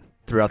that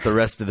throughout the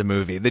rest of the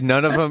movie.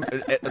 None of them.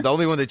 The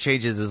only one that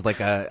changes is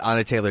like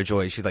Anna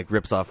Taylor-Joy. She like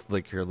rips off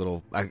like her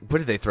little. What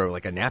did they throw?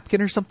 Like a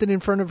napkin or something in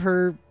front of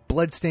her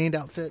blood-stained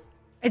outfit.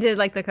 I did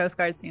like the Coast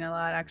Guard scene a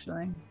lot,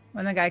 actually.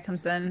 When the guy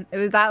comes in, it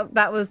was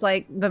that was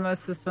like the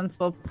most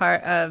suspenseful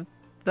part of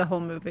the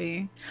whole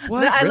movie.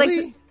 What? I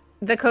Really? like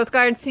the Coast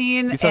Guard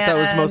scene. You thought that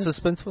was most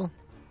suspenseful?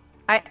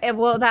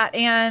 That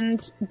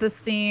and the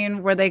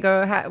scene where they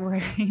go where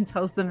he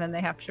tells them and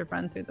they have to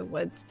run through the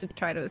woods to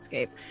try to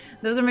escape.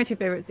 Those are my two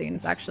favorite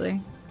scenes,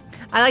 actually.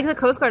 I like the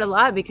Coast Guard a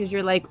lot because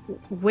you're like,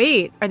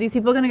 wait, are these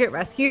people going to get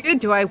rescued?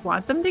 Do I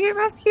want them to get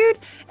rescued?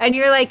 And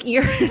you're like,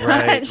 you're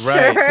not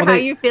sure how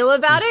you feel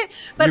about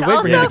it. But you wait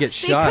also, for him to get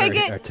shot they could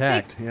get or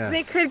attacked.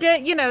 They could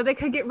get, they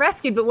could get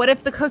rescued. But what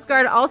if the Coast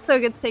Guard also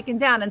gets taken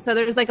down? And so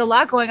there's like a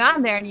lot going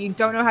on there, and you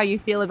don't know how you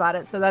feel about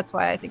it. So that's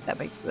why I think that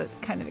makes it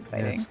kind of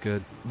exciting. That's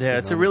good. yeah,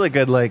 it's a really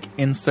good like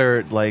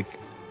insert. Like,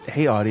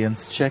 hey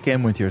audience, check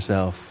in with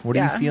yourself. What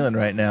are you feeling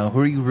right now? Who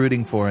are you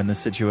rooting for in this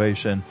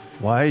situation?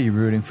 Why are you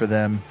rooting for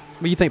them?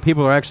 But you think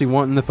people are actually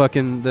wanting the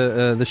fucking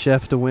the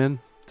chef to win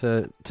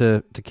to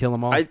kill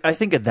them all? I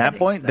think at that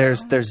point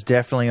there's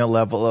definitely a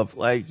level of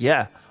like,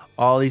 yeah,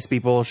 all these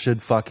people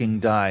should fucking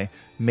die.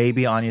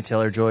 Maybe Anya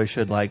Taylor-Joy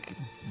should like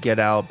get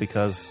out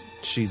because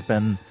she's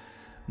been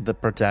the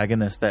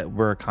protagonist that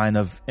we're kind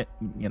of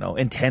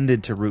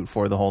intended to root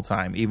for the whole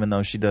time, even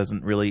though she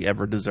doesn't really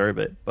ever deserve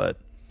it. But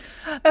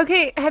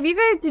okay,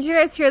 did you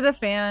guys hear the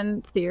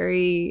fan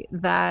theory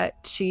that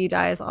she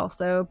dies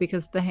also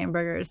because the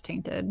hamburger is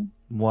tainted?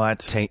 What?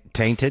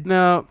 Tainted?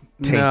 No,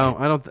 Tainted. no,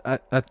 I don't.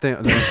 I think.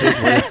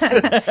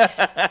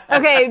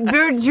 Okay,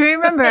 do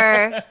you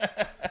remember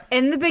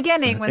in the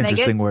beginning when they get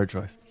interesting word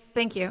choice.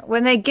 Thank you.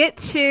 When they get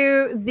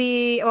to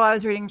the I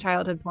was reading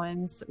childhood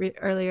poems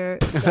earlier.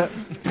 So.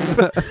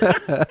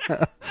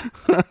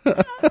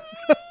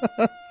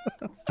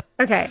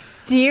 Okay.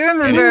 Do you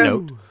remember?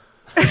 Do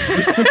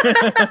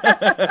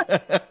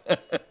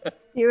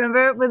you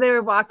remember when they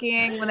were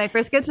walking when they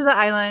first get to the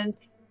island,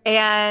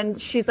 and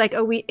she's like,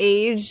 "Oh, we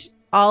age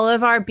all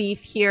of our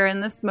beef here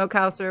in the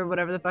smokehouse or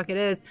whatever the fuck it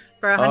is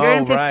for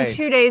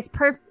 152 days,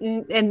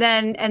 and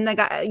the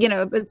guy,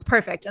 it's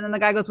perfect." And then the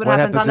guy goes, "What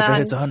happens on if that?" it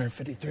hits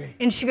 153?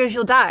 And she goes,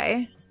 "You'll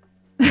die."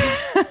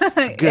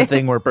 It's a good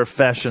thing we're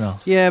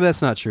professionals. Yeah, but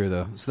that's not true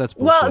though. So that's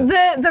bullshit.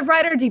 Well, the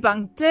writer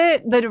debunked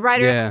it. The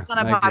writer was on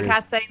a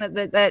podcast saying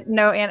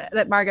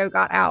that Margot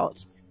got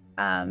out.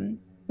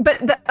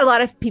 But a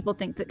lot of people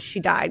think that she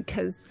died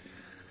because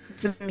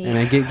the meat.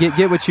 And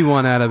get what you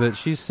want out of it.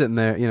 She's sitting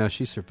there,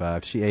 she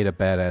survived. She ate a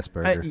badass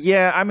burger.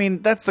 Yeah, I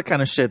mean that's the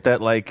kind of shit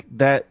that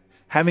that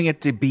having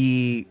it to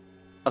be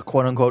a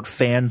quote unquote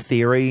fan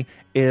theory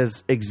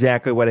is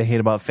exactly what I hate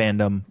about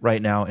fandom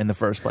right now in the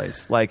first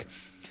place. Like,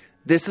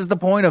 This is the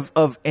point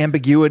of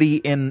ambiguity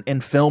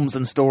in films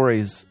and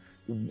stories.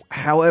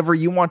 However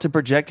you want to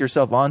project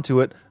yourself onto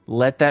it,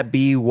 let that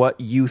be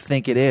what you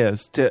think it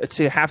is.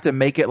 To have to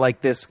make it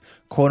like this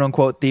quote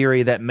unquote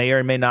theory that may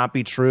or may not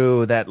be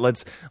true, that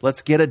let's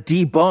get it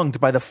debunked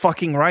by the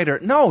fucking writer.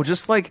 No,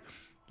 just like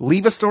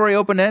leave a story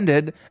open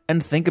ended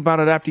and think about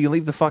it after you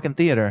leave the fucking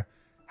theater.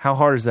 How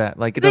hard is that?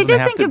 Like, it doesn't have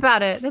to. They did think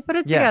about it. They put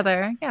it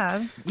together.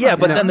 Yeah. Yeah,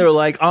 but then they're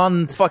like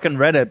on fucking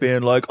Reddit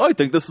being like, I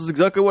think this is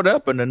exactly what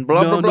happened and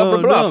blah, blah, blah,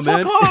 blah.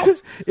 Fuck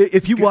off.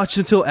 If you watch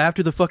until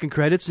after the fucking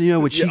credits, you know,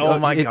 when she, oh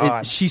my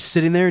God. She's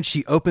sitting there and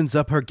she opens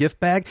up her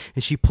gift bag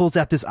and she pulls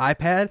out this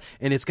iPad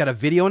and it's got a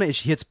video on it and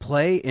she hits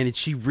play and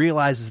she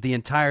realizes the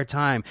entire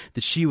time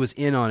that she was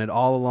in on it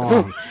all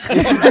along.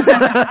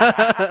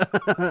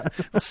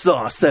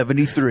 Saw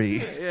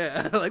 73.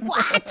 Yeah. Like,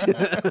 what?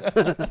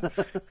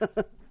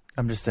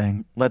 I'm just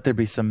saying, let there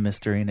be some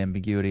mystery and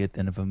ambiguity at the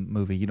end of a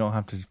movie. You don't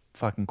have to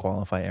fucking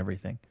qualify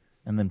everything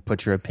and then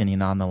put your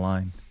opinion on the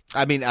line.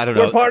 I mean, I don't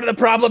know. We're part of the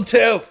problem,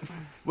 too.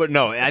 But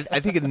no, I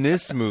think in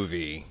this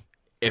movie,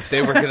 if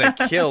they were going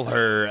to kill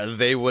her,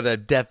 they would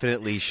have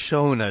definitely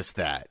shown us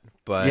that.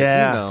 But,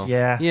 yeah, you know.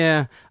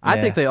 Yeah.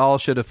 I think they all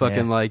should have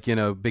fucking, like, you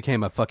know,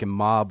 became a fucking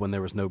mob when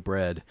there was no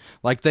bread.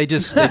 Like, they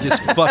just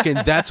fucking,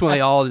 that's when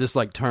they all just,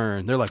 like,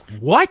 turn. They're like,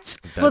 what?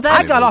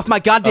 I got off my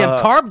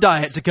goddamn carb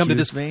diet to come to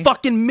this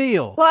fucking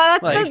meal. Well,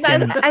 that's Like,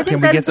 I think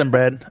Can we get some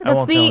bread? I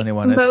won't tell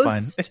anyone.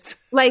 It's fine.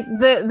 Like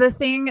the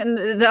thing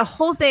and the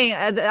whole thing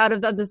out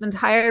of this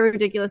entire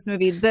ridiculous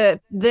movie,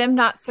 them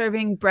not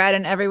serving bread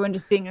and everyone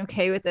just being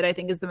okay with it, I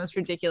think is the most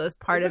ridiculous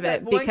part of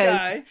it.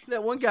 Because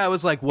that one guy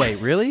was like, wait,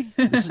 really?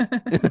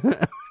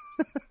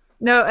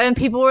 No, and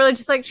people were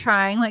just like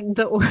trying like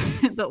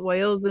the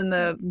oils and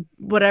the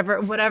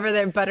whatever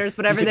their butters,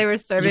 whatever they were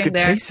serving you could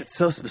there. taste it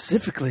so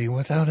specifically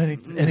without any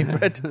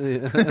bread.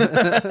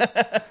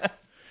 I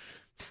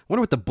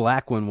wonder what the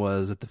black one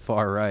was at the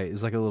far right.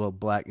 It's like a little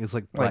black. It's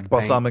like black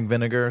balsamic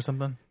vinegar or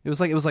something. It was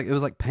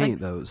like paint.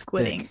 Those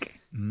squid ink.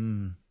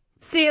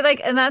 See, like,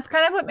 and that's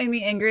kind of what made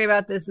me angry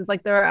about this. Is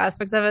like there are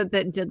aspects of it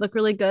that did look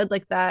really good.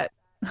 Like that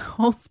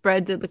whole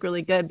spread did look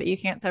really good, but you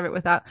can't serve it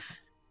without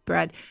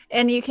bread,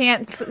 and you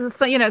can't.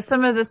 So, you know,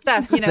 some of the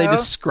stuff. You know, they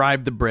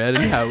described the bread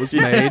and how it was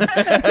made.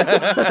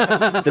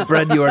 The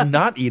bread you are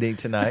not eating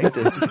tonight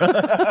is. Well,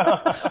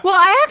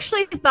 I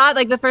actually thought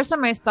like the first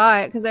time I saw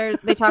it, because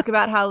they talk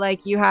about how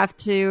like you have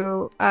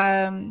to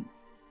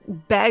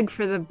beg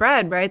for the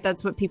bread, right?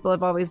 That's what people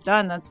have always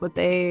done. That's what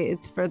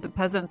it's for the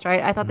peasants,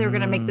 right? I thought they were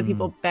going to make the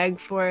people beg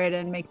for it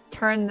and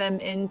turn them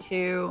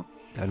into.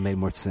 That would have made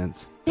more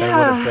sense. That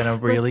would have been a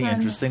really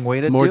interesting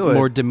way to do it.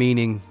 More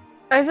demeaning.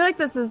 I feel like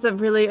this is a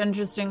really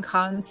interesting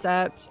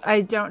concept. I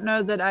don't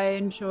know that I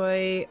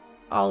enjoy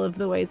all of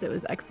the ways it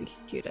was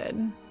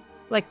executed,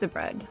 like the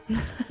bread.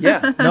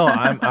 Yeah, no,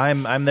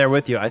 I'm there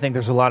with you. I think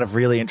there's a lot of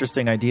really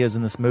interesting ideas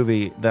in this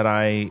movie that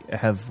I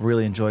have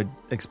really enjoyed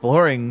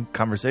exploring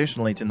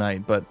conversationally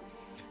tonight. But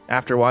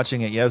after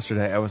watching it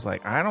yesterday, I was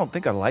like, I don't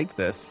think I like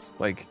this.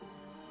 Like,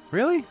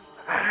 really?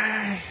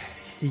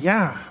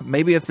 Yeah,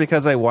 maybe it's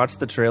because I watched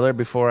the trailer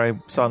before I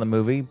saw the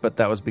movie, but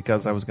that was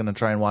because I was going to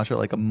try and watch it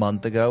like a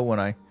month ago when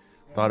I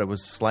thought it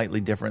was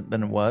slightly different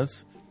than it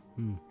was.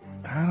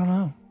 I don't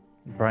know.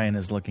 Brian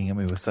is looking at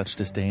me with such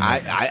disdain.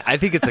 I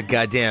think it's a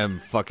goddamn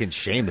fucking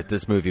shame that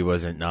this movie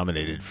wasn't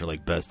nominated for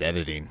like best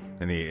editing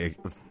in the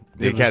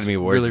Academy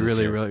Awards.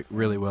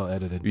 Really well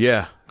edited.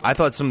 Yeah. I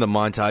thought some of the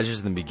montages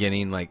in the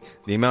beginning, like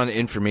the amount of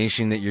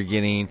information that you're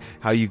getting,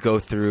 how you go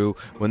through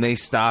when they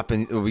stop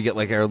and we get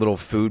like our little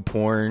food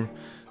porn.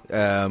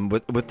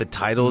 With the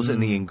titles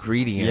and the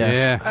ingredients.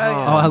 Yeah.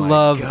 I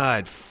love.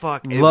 God,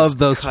 fuck. Love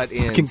those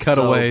fucking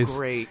cutaways. So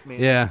great,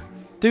 man. Yeah.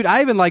 Dude,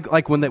 I even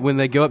like when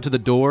they go up to the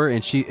door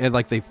and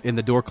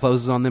the door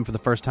closes on them for the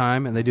first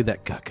time and they do that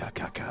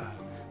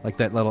like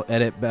that little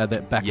edit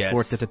that back and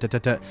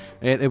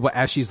forth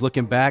as she's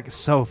looking back.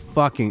 So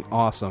fucking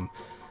awesome.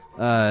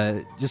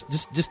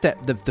 Just that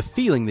the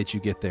feeling that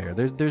you get there.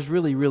 There's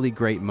really really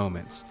great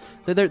moments.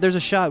 There's a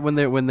shot when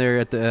they're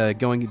at the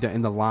going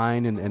in the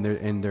line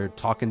and they're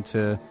talking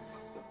to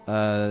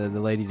the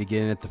lady to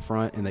get in at the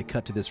front and they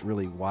cut to this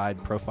really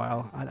wide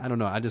profile. I don't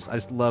know. I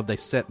just love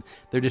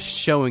they're just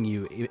showing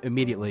you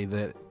immediately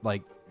that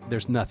like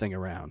there's nothing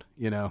around.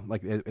 You know,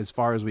 like as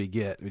far as we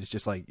get, it's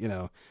just like, you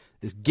know,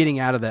 just getting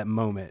out of that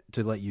moment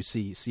to let you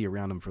see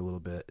around them for a little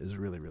bit is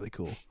really really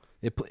cool.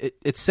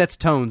 It sets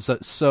tones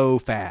so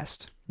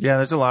fast. Yeah,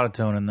 there's a lot of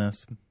tone in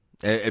this.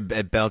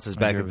 It bounces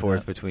back and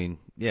forth between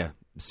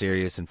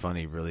serious and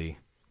funny really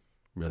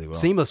really well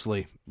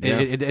seamlessly. Yeah.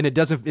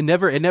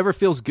 It never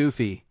feels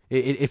goofy.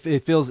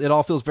 It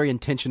all feels very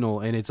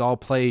intentional and it's all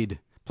played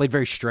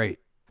very straight.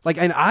 Like,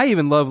 and I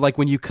even love like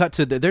when you cut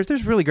to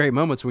there's really great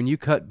moments when you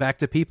cut back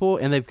to people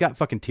and they've got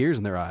fucking tears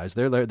in their eyes.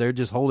 They're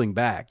just holding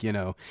back, you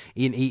know.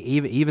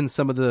 Even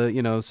some of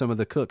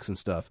the cooks and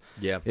stuff.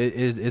 Yeah,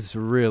 it's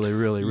really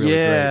really really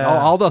great.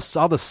 All the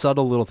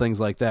subtle little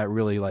things like that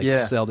really like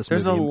sell this.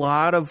 There's movie. a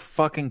lot of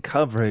fucking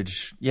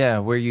coverage. Yeah,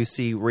 where you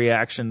see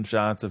reaction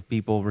shots of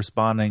people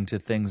responding to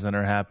things that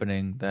are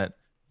happening that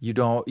You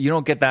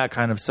don't get that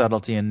kind of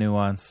subtlety and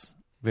nuance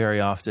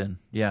very often.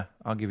 Yeah,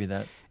 I'll give you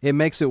that. It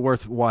makes it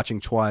worth watching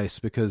twice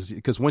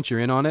because once you're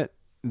in on it,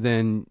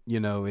 then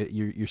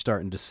you're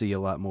starting to see a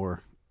lot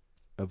more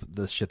of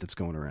the shit that's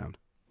going around.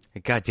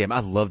 God damn,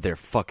 I love their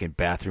fucking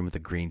bathroom with the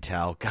green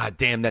towel. God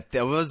damn, that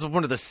was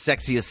one of the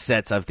sexiest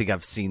sets I think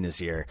I've seen this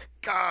year.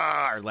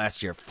 God,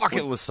 last year. Fuck,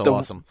 it was so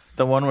awesome.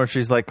 The one where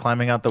she's like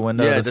climbing out the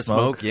window to the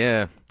smoke.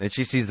 Yeah. And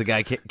she sees the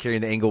guy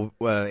carrying the angel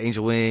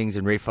wings,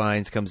 and Ray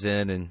Fiennes comes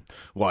in and,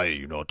 why are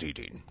you not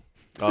eating?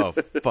 Oh,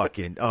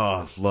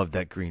 love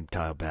that green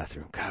tile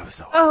bathroom. God, it was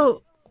so awesome.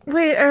 Oh,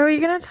 wait, are we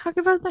going to talk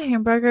about the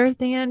hamburger at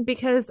the end?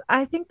 Because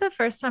I think the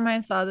first time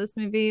I saw this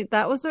movie,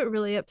 that was what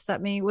really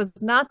upset me,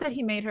 was not that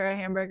he made her a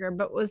hamburger,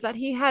 but was that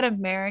he had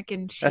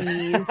American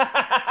cheese.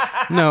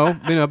 No,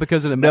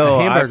 because a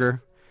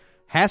hamburger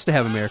has to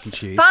have American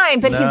cheese.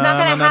 Fine, but he's not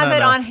going to have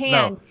it on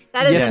hand. No.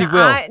 That is yes, he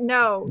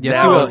will.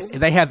 Yes, he will.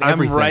 They have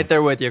everything. I'm right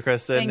there with you,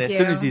 Kristen. Thank as you.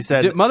 soon as he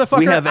said, motherfucker,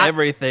 we have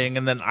everything,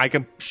 and then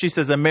she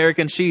says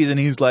American cheese, and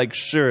he's like,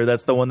 sure,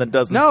 that's the one that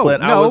doesn't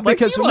split. I was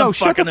because like, you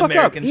shut the fuck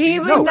American up. He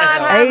cheese. would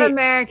not have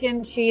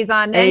American cheese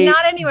on, and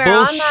not anywhere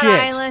on that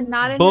island,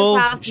 not in his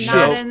house,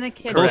 not in the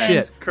kitchen.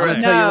 Bullshit. I'm going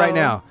to tell you right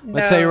now. I'm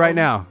going to tell you right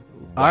now.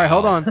 All right,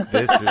 hold on.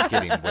 This is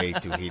getting way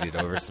too heated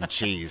over some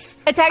cheese.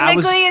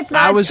 Technically, it's not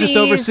cheese. I was just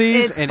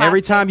overseas, it's and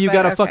every plastic, time you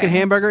got a fucking okay.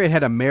 hamburger, it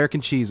had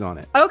American cheese on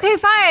it. Okay,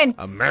 fine.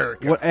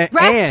 America.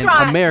 Restaurant.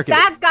 And American.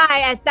 That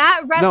guy at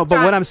that restaurant. No,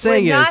 but what I'm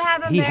saying would is not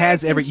have he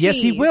has every. American Yes,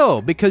 he cheese.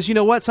 will, because you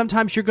know what?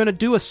 Sometimes you're going to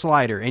do a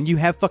slider, and you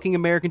have fucking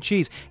American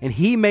cheese, and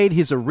he made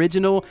his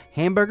original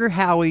hamburger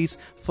Howie's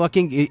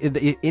fucking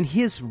in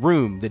his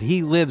room that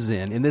he lives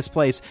in this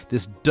place,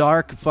 this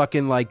dark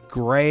fucking like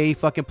gray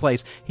fucking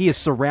place. He is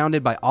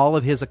surrounded by all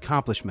of his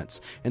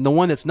accomplishments, and the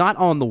one that's not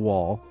on the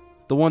wall,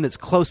 the one that's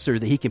closer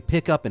that he can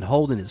pick up and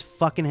hold in his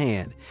fucking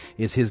hand,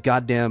 is his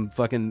goddamn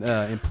fucking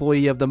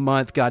employee of the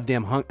month,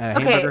 goddamn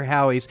hamburger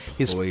Howie's,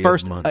 his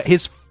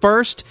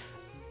first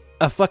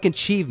fucking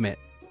achievement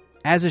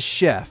as a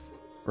chef,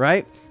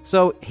 right?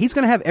 So he's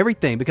gonna have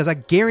everything, because I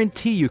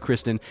guarantee you,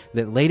 Kristen,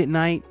 that late at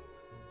night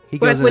he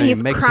goes in when and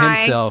he's makes crying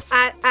himself.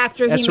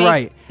 After That's he makes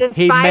right. this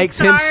He makes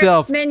 5-star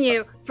himself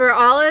menu for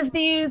all of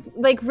these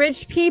like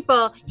rich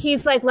people.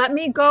 He's like, let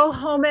me go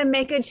home and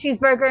make a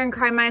cheeseburger and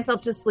cry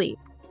myself to sleep.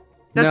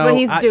 That's what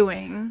he's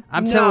doing.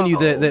 I'm telling you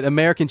that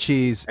American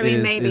cheese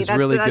is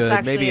really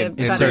good. Maybe in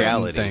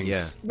reality, things.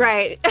 yeah.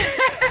 Right.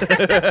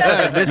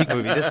 This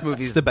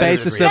movie is the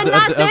basis of But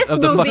not this the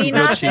movie. fucking grilled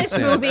Not cheese this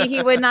sandwich. movie.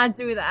 He would not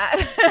do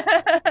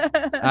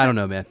that. I don't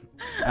know, man.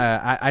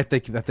 I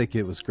think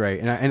it was great,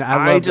 and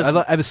I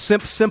love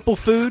simple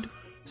food.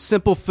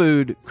 Simple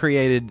food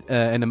created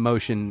an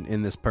emotion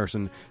in this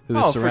person who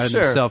has surrounded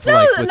himself with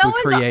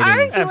creating.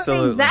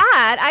 Arguing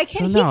that. He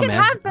can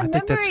have the I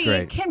think that's memory.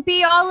 great. It can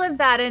be all of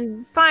that,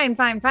 and fine.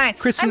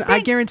 Kristen,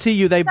 I guarantee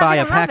you they buy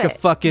a pack of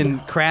fucking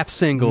Kraft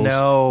singles.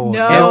 No,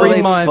 every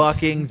they month.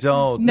 Fucking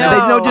don't. No. They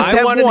don't just I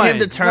have wanted one. him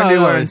to turn to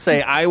her and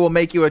say, "I will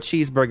make you a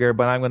cheeseburger,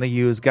 but I'm going to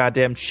use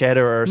goddamn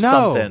cheddar or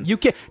something." You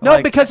can't. No,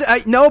 because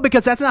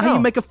that's not how you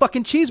make a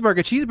fucking cheeseburger.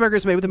 Cheeseburger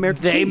is made with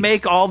American cheese. They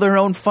make all their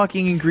own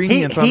fucking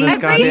ingredients on this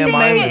goddamn Everything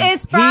island.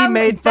 is from He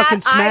made fucking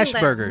that smash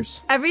island. burgers.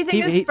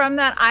 Everything is from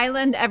that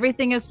island.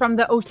 Everything is from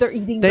the ocean. They're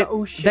eating the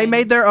ocean. They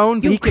made their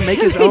own. He can make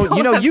his own.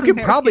 You know, you can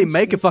probably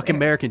make a fucking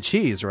American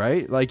cheese,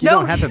 right? Like you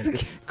don't have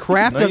to.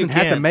 Kraft doesn't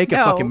have to make a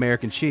fucking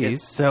American cheese.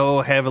 It's so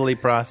heavily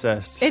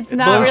processed. It's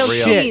not real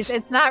Bullshit. cheese.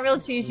 It's not real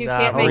cheese. You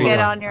Not can't make real. it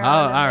on your own. Oh,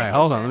 all right,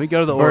 hold on. Let me go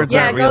to the Birds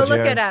order. Yeah, aren't go real,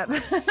 look Jared.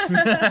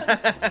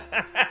 it up.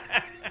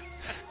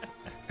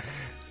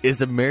 Is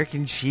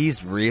American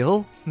cheese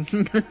real?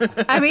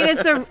 I mean,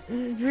 it's a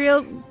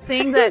real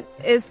thing that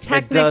is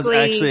technically It does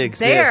actually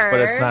exist, there.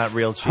 but it's not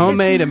real cheese.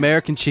 Homemade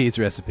American cheese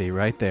recipe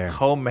right there.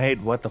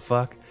 Homemade, what the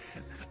fuck?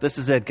 This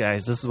is it,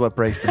 guys. This is what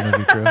breaks the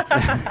movie crew.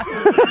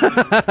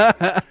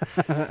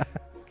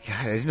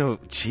 God, I didn't know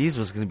cheese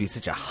was going to be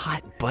such a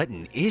hot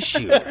button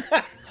issue.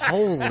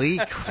 Holy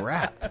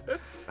crap.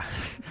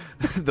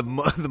 The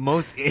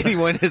most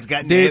anyone has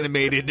gotten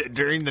animated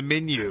during the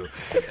menu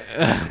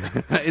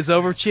is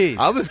over cheese.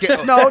 I was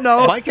getting no. My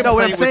No,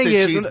 what I'm complaint saying with the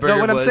is, cheeseburger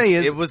what I'm saying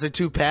is, it was a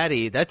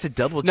 2-patty. That's a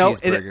double no,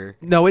 cheeseburger.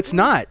 No, it's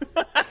not.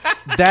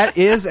 That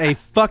is a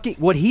fucking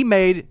what he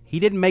made. He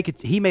didn't make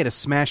it. He made a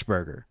smash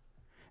burger,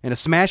 and a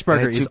smash burger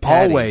I had is 2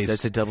 patties. always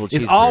That's a double is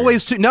cheeseburger.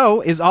 always two.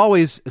 No, is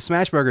always a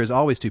smash burger is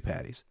always 2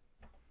 patties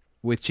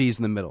with cheese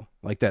in the middle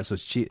like that. So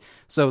it's cheese.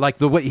 So like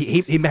the way he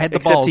had the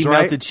Except balls, he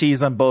right? melted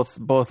cheese on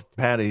both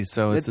patties,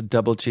 so it's a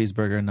double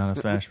cheeseburger, not a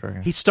smash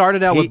burger. He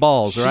started out with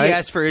balls, right? She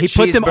asked for a he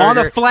put them on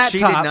a cheeseburger. flat She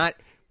top. did not.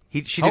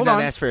 She Hold did not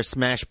on. ask for a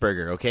smash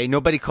burger. Okay,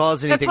 nobody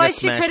calls That's anything why a she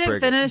smash couldn't burger.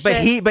 finish But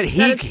it.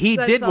 he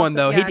That's did one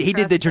also- though. yeah, He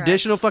did the correct.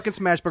 traditional fucking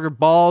smash burger,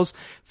 balls,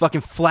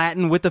 fucking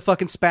flatten with the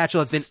fucking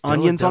spatula, then Still a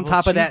onions on double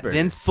top of that, cheeseburger.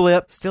 then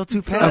flip. Still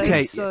 2 So-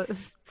 patties. Okay.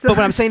 so- But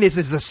what I'm saying is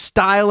the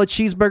style of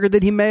cheeseburger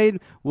that he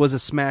made was a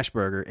smash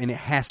burger, and it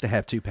has to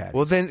have 2 patties.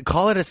 Well, then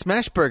call it a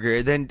smash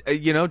burger. Then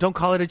don't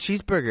call it a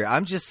cheeseburger.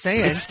 I'm just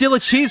saying. it's still a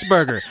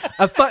cheeseburger.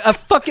 a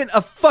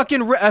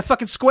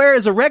fucking square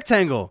is a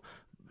rectangle.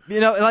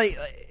 like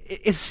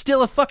it's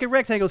still a fucking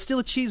rectangle. It's still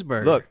a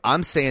cheeseburger. Look,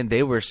 I'm saying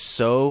they were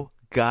so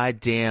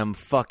goddamn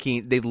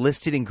fucking. They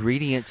listed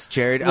ingredients,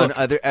 Jared, on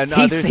other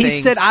things.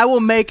 He said, "I will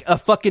make a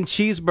fucking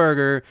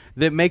cheeseburger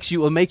that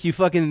will make you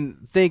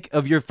fucking think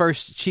of your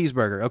first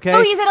cheeseburger." Okay.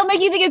 Oh, he said it'll make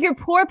you think of your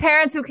poor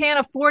parents who can't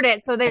afford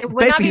it, so they would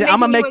basically. Not be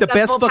I'm gonna make the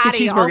best fucking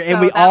cheeseburger, and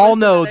we all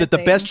know that the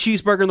best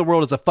cheeseburger in the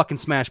world is a fucking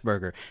smash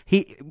burger.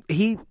 He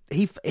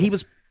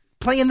was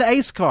playing the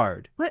ace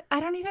card. What? I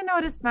don't even know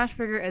what a smash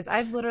burger is.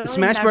 I've literally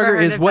smash never burger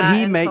heard is of what that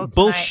he made.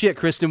 Bullshit,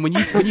 Kristen. When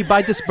you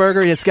bite this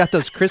burger and it's got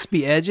those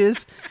crispy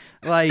edges.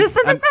 Like, this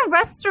isn't a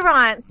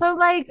restaurant, so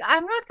like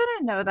I'm not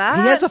gonna know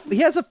that. He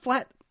has a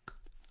flat.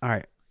 All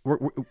right,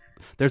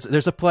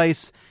 there's a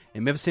place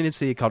in Memphis,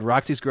 Tennessee called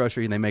Roxy's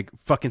Grocery, and they make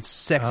fucking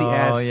sexy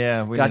ass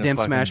goddamn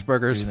smash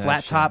burgers,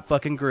 flat top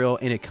fucking grill,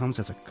 and it comes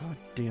as a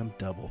goddamn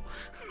double.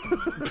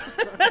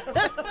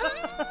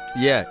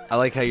 Yeah, I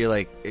like how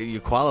you're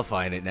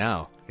qualifying it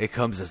now. It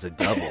comes as a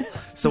double.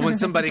 So when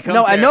somebody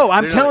comes, I know.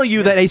 I'm telling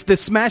you that the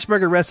smash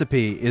burger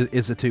recipe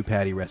is a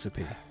 2-patty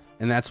recipe.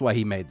 And that's why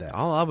he made that.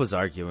 All I was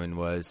arguing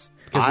was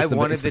I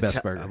wanted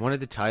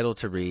the title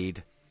to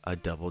read a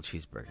double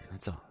cheeseburger.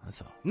 That's all.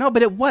 No,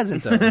 but it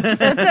wasn't though.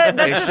 That's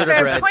they should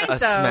have read point, a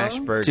smash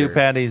burger. 2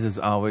 patties is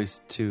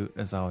always two.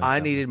 I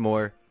needed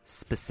more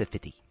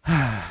specificity.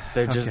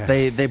 They're just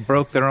they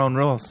broke their own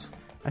rules.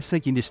 I just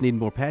think you just need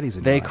more patties.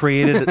 They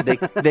created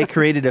they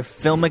created a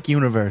filmic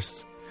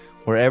universe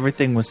where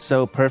everything was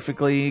so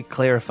perfectly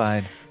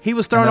clarified. He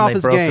was thrown off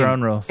his game, their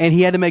own rules. And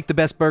he had to make the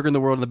best burger in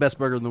the world. And the best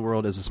burger in the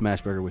world is a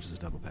smash burger, which is a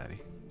double patty.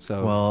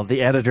 So, well,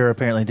 the editor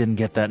apparently didn't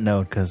get that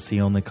note because he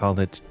only called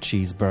it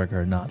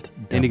cheeseburger, not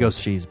double and he goes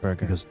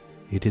cheeseburger. He goes,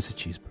 "It is a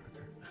cheeseburger."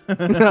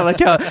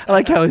 I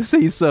like how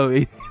he's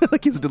so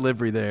like his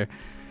delivery there.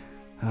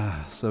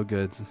 So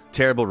good.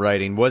 Terrible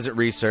writing. Wasn't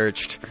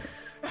researched.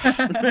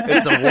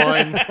 It's a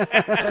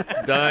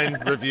 1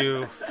 done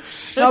review.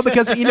 No,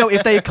 because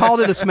if they called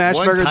it a smash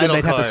burger, then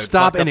they'd have to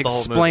stop and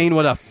explain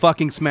what a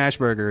fucking smash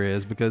burger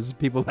is because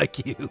people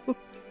like you.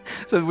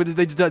 So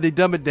they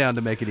dumb it down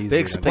to make it easier. They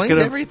explained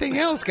everything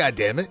else. God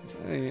damn it!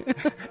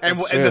 And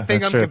the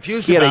thing I'm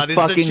confused about is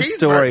the cheeseburger. He had a fucking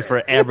story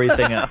for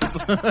everything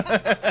else.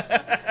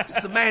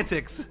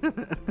 Semantics.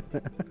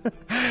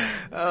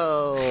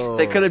 Oh,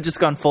 they could have just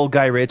gone full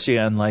Guy Ritchie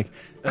and like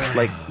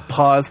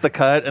paused the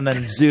cut and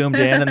then zoomed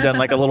in and done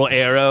like a little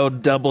arrow,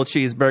 double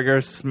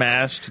cheeseburger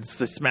smashed. It's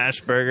the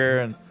smash burger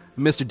and.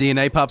 Mr.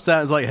 DNA pops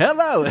out and is like,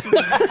 "Hello." It's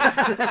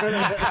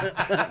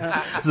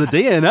the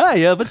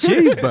DNA of a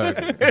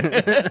cheeseburger.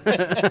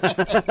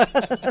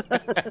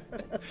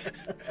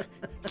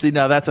 See,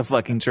 now that's a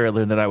fucking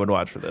trailer that I would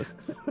watch for this.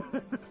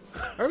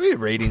 Are we at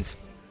ratings?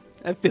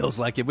 That feels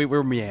like it.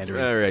 We're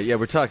meandering. All right, yeah,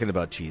 we're talking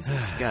about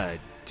Jesus. God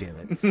damn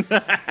it.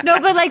 No,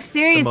 but like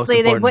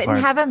seriously, they wouldn't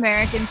have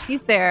American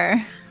cheese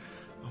there.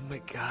 Oh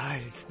my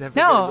God, it's never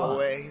going to go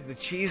away. The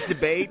cheese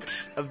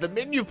debate of the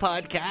Menu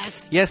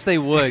podcast. Yes, they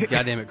would.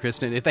 God damn it,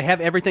 Kristen. If they have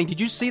everything.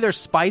 Did you see their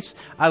spice?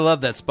 I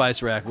love that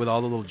spice rack with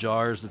all the little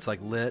jars that's like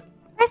lit.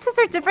 Spices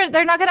are different.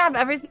 They're not going to have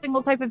every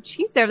single type of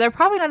cheese there. They're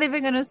probably not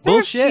even going to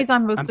serve cheese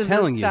on most of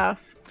this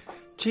stuff.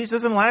 Cheese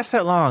doesn't last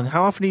that long.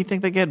 How often do you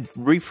think they get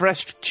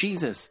refreshed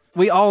cheeses?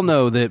 We all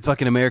know that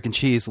fucking American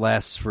cheese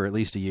lasts for at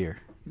least a year.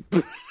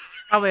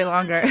 Probably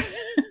longer.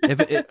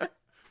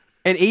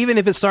 And even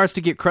if it starts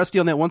to get crusty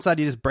on that one side,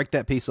 you just break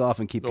that piece off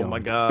and keep going. Oh, my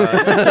God.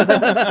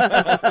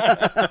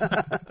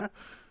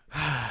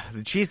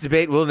 The cheese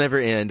debate will never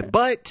end,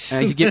 but...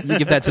 you give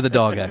that to the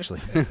dog,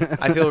 actually.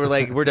 I feel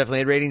we're definitely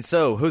at ratings.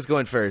 So, who's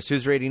going first?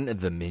 Who's rating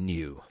the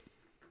Menu?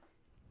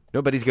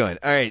 Nobody's going.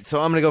 All right, so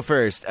I'm going to go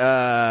first.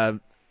 I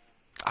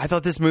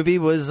thought this movie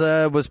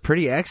was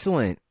pretty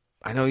excellent.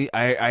 I know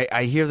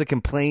I hear the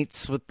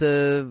complaints with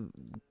the...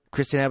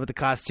 Kristen had with the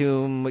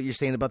costume, what you're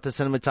saying about the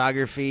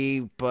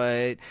cinematography,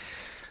 but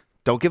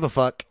don't give a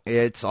fuck.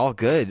 It's all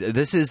good.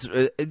 This is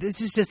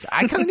just,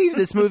 I kind of needed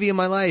this movie in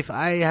my life.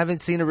 I haven't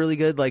seen a really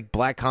good, like,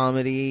 black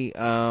comedy,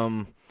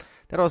 that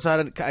also had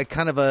a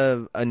kind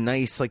of a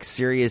nice, like,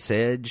 serious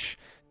edge.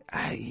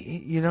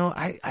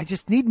 I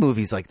just need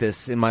movies like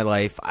this in my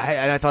life.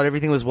 I thought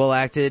everything was well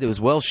acted. It was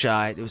well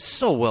shot. It was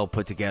so well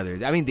put together.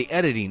 I mean, the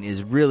editing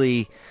is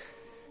really,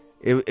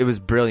 it was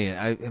brilliant.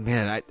 I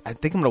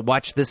think I'm going to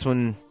watch this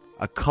one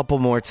a couple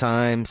more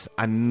times.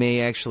 I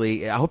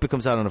hope it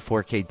comes out on a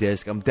 4K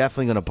disc. I'm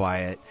definitely going to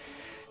buy it.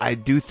 I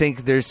do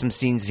think there's some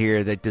scenes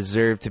here that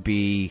deserve to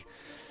be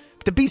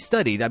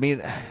studied. I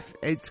mean,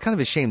 it's kind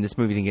of a shame this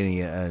movie didn't get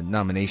any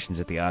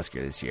nominations at the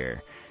Oscar this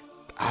year.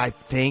 I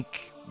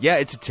think, yeah,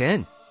 it's a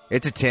 10.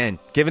 It's a 10.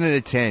 Giving it a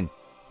 10.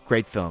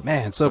 Great film.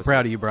 Man, so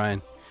proud of you,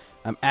 Brian.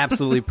 I'm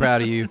absolutely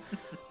proud of you.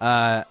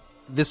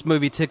 This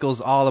movie tickles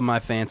all of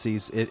my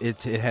fancies.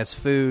 It has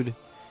food.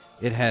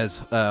 It has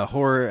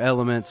horror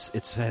elements.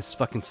 It has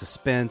fucking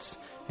suspense.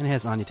 And it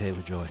has Anya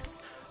Taylor-Joy.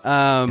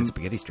 And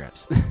spaghetti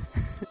straps.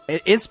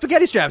 It's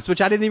spaghetti straps, which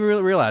I didn't even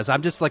really realize.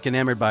 I'm just like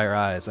enamored by her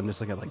eyes. I'm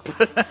just like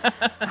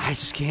I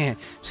just can't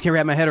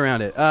wrap my head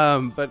around it.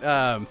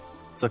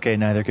 It's okay.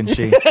 Neither can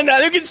she.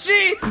 Neither can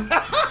she.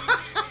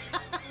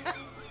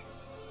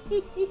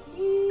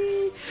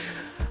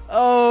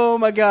 Oh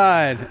my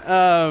god.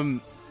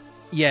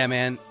 Yeah,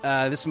 man.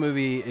 This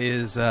movie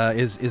is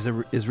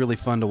really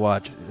fun to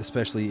watch,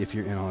 especially if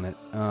you're in on it.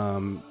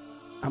 I'm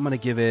gonna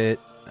give it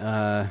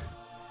 10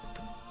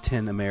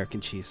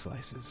 American cheese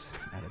slices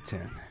out of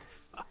 10.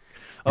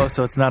 Oh,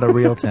 so it's not a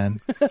real 10.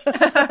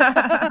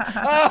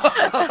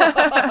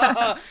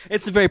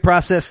 It's a very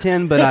processed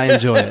 10, but I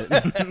enjoy it.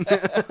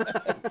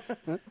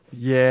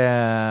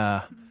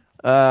 Yeah.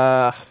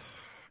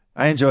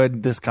 I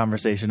enjoyed this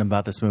conversation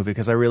about this movie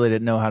because I really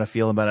didn't know how to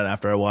feel about it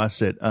after I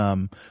watched it.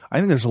 I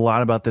think there's a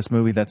lot about this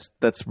movie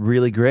that's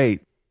really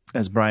great.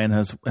 As Brian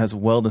has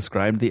well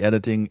described, the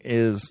editing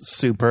is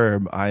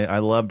superb. I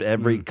loved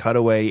every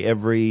cutaway,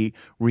 every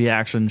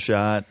reaction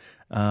shot.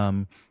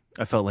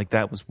 I felt like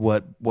that was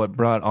what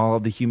brought all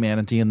of the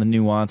humanity and the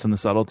nuance and the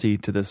subtlety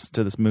to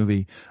this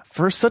movie.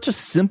 For such a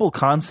simple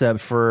concept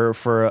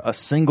for a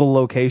single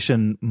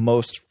location,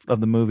 most of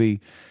the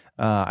movie,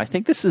 I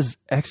think this is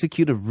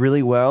executed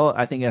really well.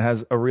 I think it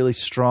has a really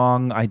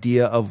strong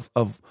idea of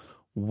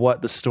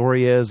what the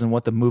story is and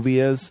what the movie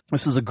is.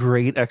 This is a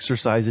great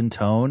exercise in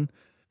tone.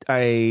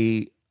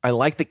 I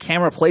like the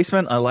camera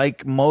placement. I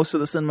like most of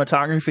the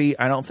cinematography.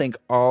 I don't think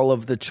all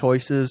of the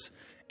choices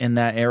in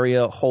that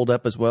area hold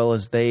up as well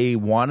as they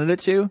wanted it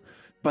to,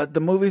 but the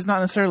movie's not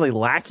necessarily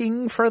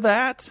lacking for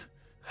that.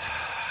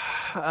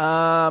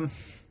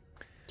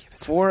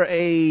 For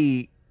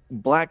a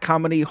black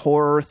comedy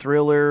horror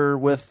thriller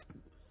with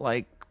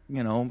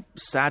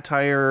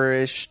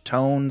satire-ish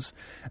tones,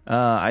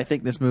 I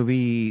think this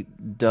movie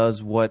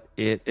does what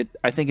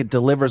I think it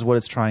delivers what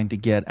it's trying to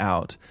get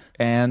out.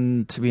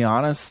 And to be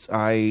honest,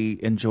 I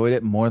enjoyed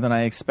it more than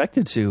I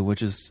expected to,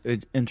 which is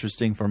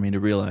interesting for me to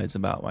realize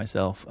about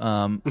myself.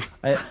 I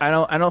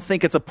don't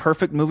think it's a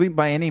perfect movie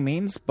by any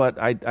means,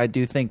 but I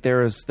do think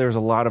there's a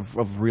lot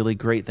of really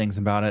great things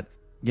about it.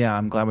 Yeah,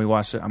 I'm glad we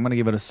watched it. I'm going to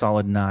give it a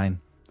solid 9.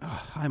 Oh,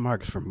 high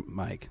marks from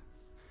Mike.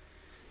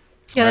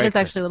 Yeah, that is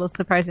actually a little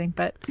surprising,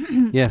 but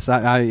yes,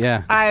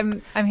 yeah,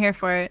 I'm here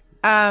for it.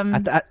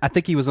 I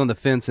think he was on the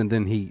fence, and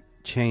then he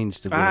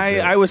changed a little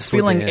bit. I was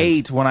feeling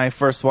 8 when I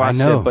first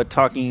watched it, but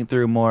talking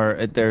through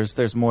more,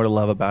 there's more to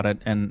love about it,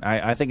 and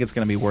I think it's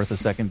going to be worth a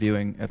second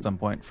viewing at some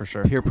point for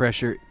sure. Peer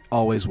pressure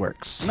always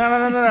works.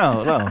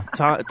 No.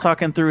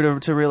 Talking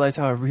through to realize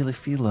how I really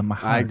feel in my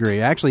heart. I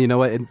agree. Actually, you know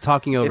what?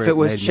 Talking over if it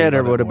was cheddar,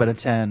 it would have been a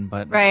 10.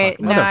 But right,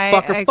 fuck, no,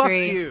 motherfucker, I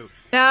agree. Fuck you.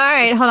 No, all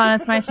right, hold on,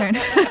 it's my turn.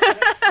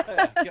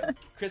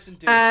 Kristen,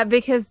 do it.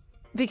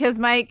 Because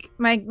Mike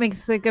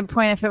makes a good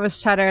point. If it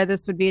was cheddar,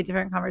 this would be a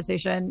different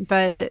conversation.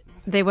 But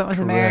they went with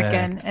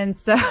American, and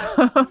so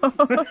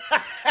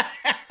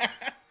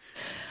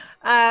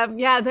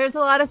yeah, there's a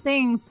lot of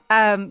things,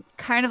 kind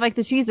of like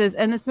the cheeses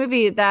in this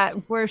movie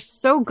that were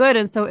so good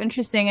and so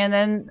interesting. And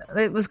then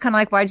it was kind of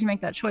like, why'd you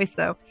make that choice,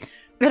 though?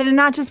 But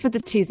not just with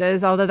the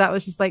cheeses, although that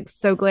was just like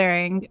so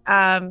glaring.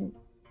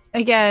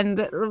 Again,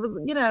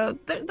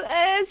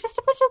 it's just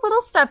a bunch of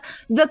little stuff.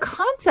 The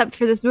concept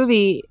for this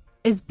movie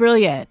is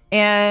brilliant,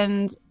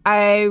 and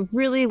I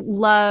really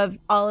love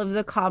all of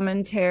the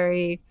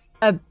commentary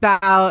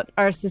about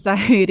our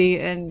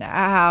society and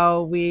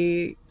how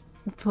we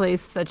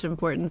place such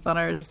importance on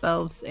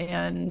ourselves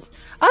and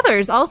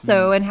others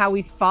also, and how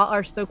we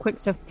are so quick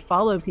to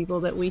follow people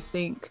that we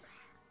think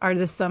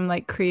are some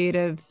like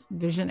creative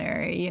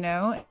visionary,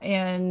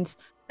 and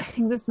I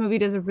think this movie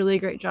does a really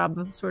great job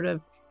of sort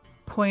of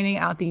pointing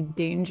out the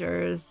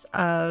dangers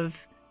of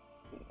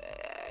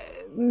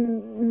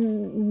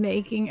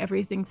making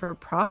everything for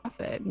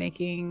profit,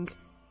 making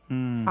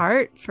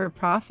art for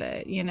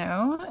profit,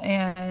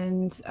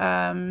 and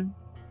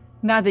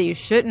not that you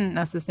shouldn't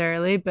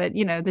necessarily, but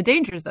the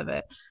dangers of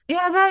it.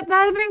 Yeah,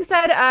 that being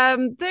said, I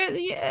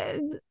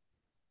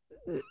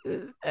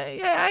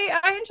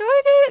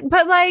enjoyed it,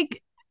 but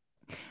like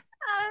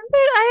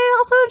I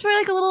also enjoy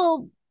like a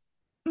little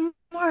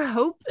more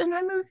hope in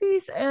my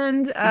movies,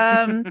 and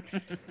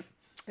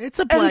it's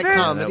a black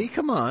comedy.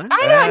 Come on, I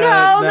don't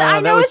know. I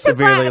know it's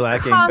severely a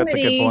black lacking. comedy. That's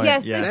a good point.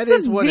 Yes, yeah. That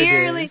is what it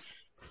is.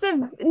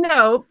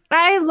 No,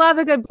 I love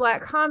a good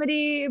black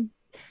comedy,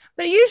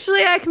 but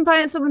usually I can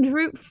find someone to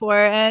root for,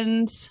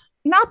 and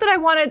not that I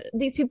wanted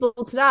these people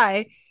to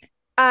die.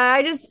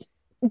 I just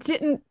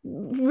didn't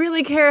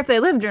really care if they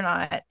lived or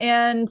not,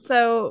 and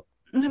so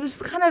it was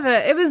just kind of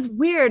it was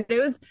weird.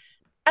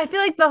 I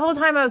feel like the whole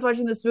time I was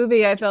watching this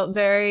movie, I felt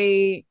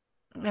very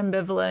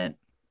ambivalent,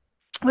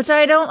 which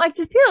I don't like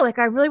to feel. Like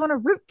I really want to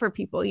root for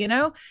people,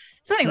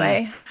 So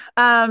anyway,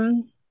 yeah,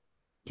 I'm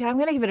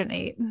gonna give it an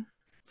 8.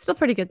 Still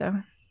pretty good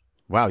though.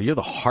 Wow, you're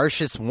the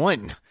harshest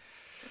one.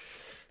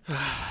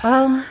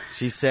 Well,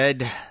 she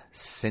said,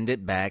 "Send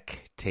it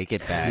back, take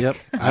it back." Yep.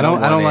 I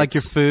don't like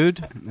your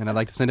food, and I'd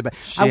like to send it back.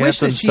 I wish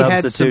that she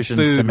had some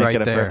food to make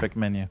it a perfect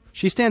menu.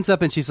 She stands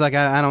up and she's like,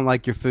 "I don't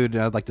like your food,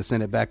 and I'd like to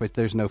send it back," but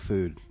there's no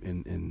food,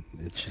 and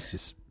she's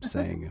just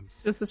saying,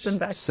 just to send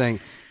back.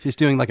 She's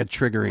doing like a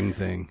triggering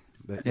thing.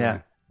 But,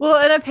 yeah. Well,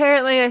 and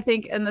apparently, I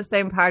think in the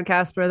same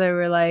podcast where they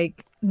were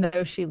like,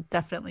 "No, she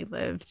definitely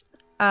lived."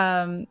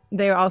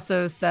 They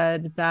also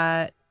said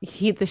that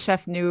the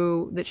chef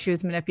knew that she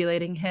was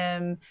manipulating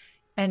him,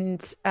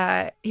 and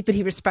but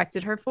he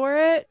respected her for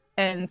it,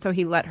 and so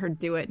he let her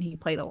do it, and he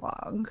played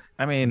along.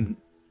 I mean,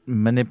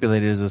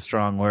 manipulated is a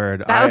strong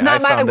word. That was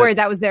not my word.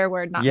 That was their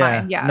word, not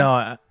mine. Yeah.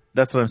 No,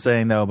 that's what I'm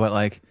saying though. But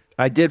like,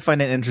 I did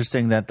find it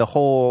interesting that the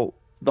whole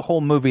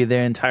movie, the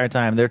entire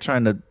time, they're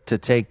trying to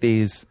take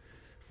these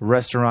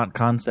restaurant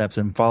concepts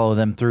and follow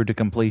them through to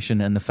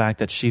completion, and the fact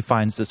that she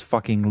finds this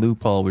fucking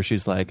loophole where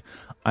she's like,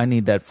 I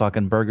need that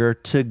fucking burger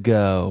to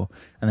go,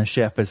 and the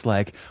chef is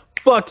like,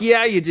 fuck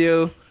yeah you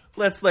do,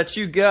 let's let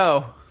you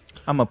go,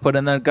 I'm gonna put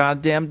in that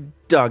goddamn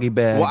doggy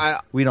bag.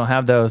 Well, we don't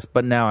have those,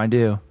 but now I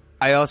do.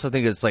 I also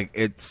think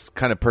it's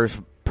kind of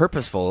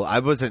purposeful. I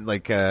wasn't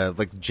like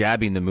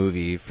jabbing the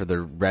movie for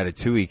the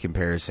Ratatouille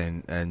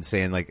comparison and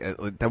saying like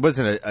that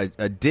wasn't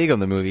a dig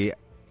on the movie.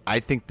 I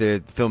think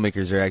the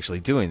filmmakers are actually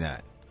doing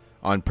that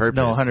on purpose.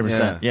 No,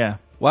 100%. Yeah.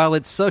 While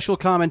its social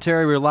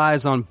commentary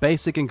relies on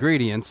basic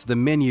ingredients, the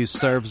menu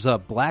serves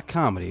up black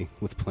comedy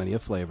with plenty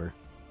of flavor.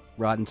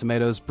 Rotten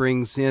Tomatoes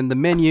brings in the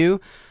menu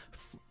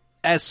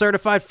as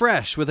certified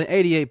fresh with an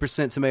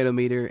 88% tomato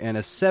meter and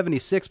a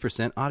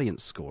 76%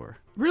 audience score.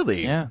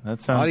 Really? Yeah,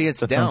 that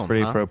sounds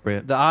pretty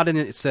appropriate. The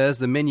audience says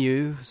the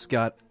menu's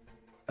got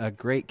a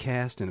great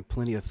cast and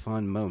plenty of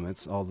fun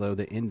moments, although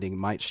the ending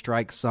might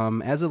strike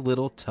some as a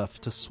little tough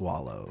to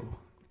swallow.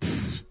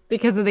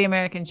 Because of the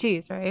American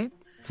cheese, right?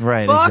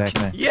 Right, Fuck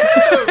exactly. you!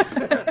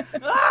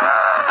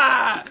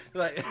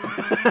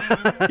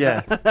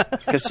 Yeah,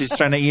 because she's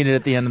trying to eat it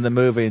at the end of the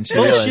movie, and she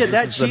Bullshit, realizes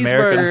that it's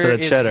American instead of cheeseburger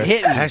is cheddar.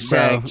 hitting,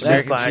 Hashtag bro.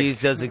 American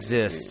cheese does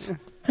exist.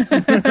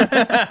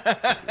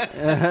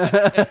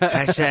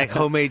 Hashtag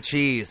homemade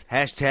cheese.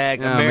 Hashtag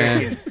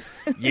American.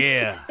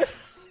 Yeah.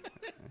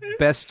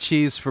 Best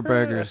cheese for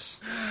burgers.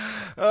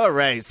 All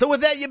right. So with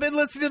that, you've been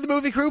listening to the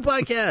Movie Crew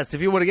Podcast.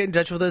 If you want to get in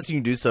touch with us, you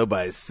can do so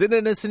by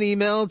sending us an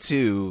email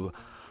to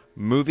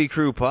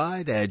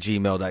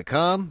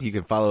moviecrewpod@gmail.com. You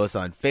can follow us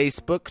on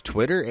Facebook,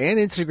 Twitter, and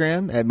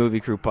Instagram at Movie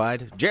Crew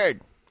Pod.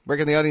 Jared, where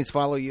can the audience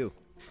follow you?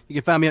 You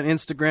can find me on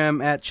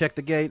Instagram at Check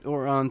the Gate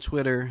or on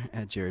Twitter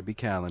at Jared B.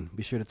 Callen.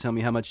 Be sure to tell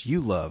me how much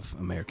you love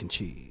American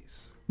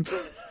cheese.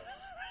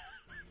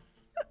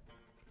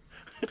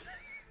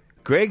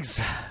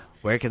 Griggs,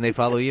 where can they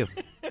follow you?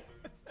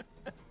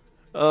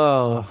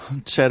 Oh,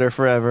 cheddar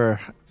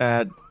forever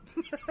at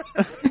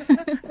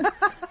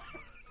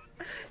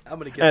I'm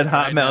gonna get at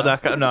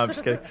hotmail.com. No, I'm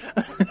just kidding.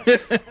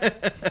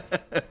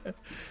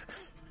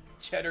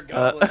 Cheddar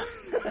Goblin.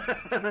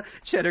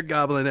 Cheddar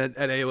Goblin at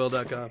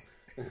AOL.com.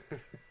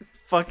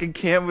 Fucking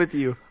can't with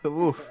you.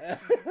 Oof.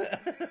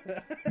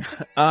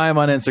 I'm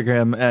on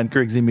Instagram at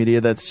Griggsy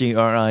Media. That's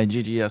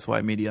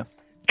GRIGGSY Media.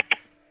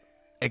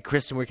 And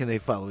Kristen, where can they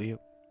follow you?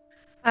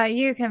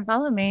 You can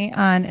follow me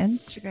on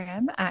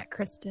Instagram at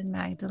Kristen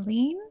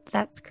Magdalene.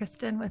 That's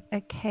Kristen with a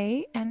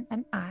K and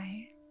an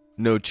I.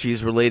 No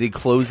cheese-related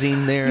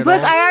closing there at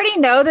Look, all? I already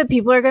know that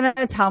people are going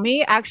to tell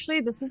me,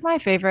 actually, this is my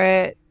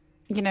favorite,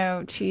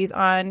 cheese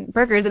on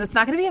burgers, and it's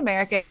not going to be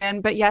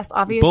American, but yes,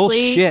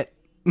 obviously. Bullshit.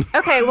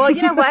 Okay, well,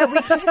 you know what?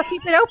 We can just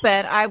keep it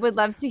open. I would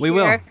love to hear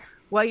will.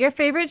 what your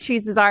favorite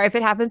cheeses are. If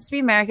it happens to be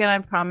American, I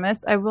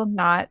promise I will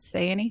not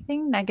say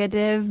anything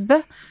negative.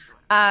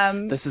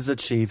 This is a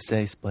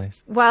cheese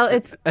place. Well,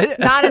 it's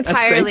not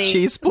entirely. A safe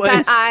cheese place.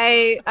 But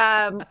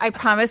I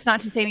promise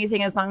not to say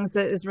anything as long as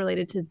it is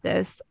related to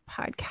this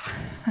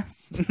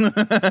podcast.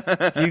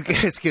 You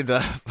guys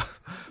can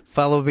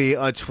follow me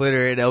on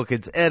Twitter at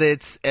Elkins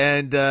Edits,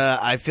 and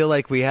I feel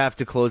like we have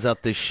to close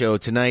out this show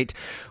tonight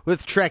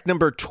with track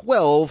number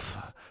 12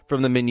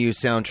 from the Menu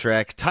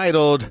soundtrack,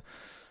 titled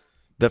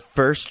 "The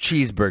First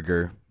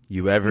Cheeseburger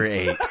You Ever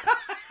Ate."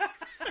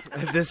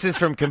 This is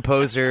from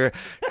composer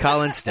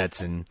Colin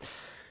Stetson.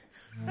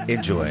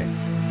 Enjoy.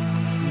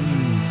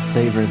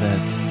 Savor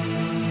that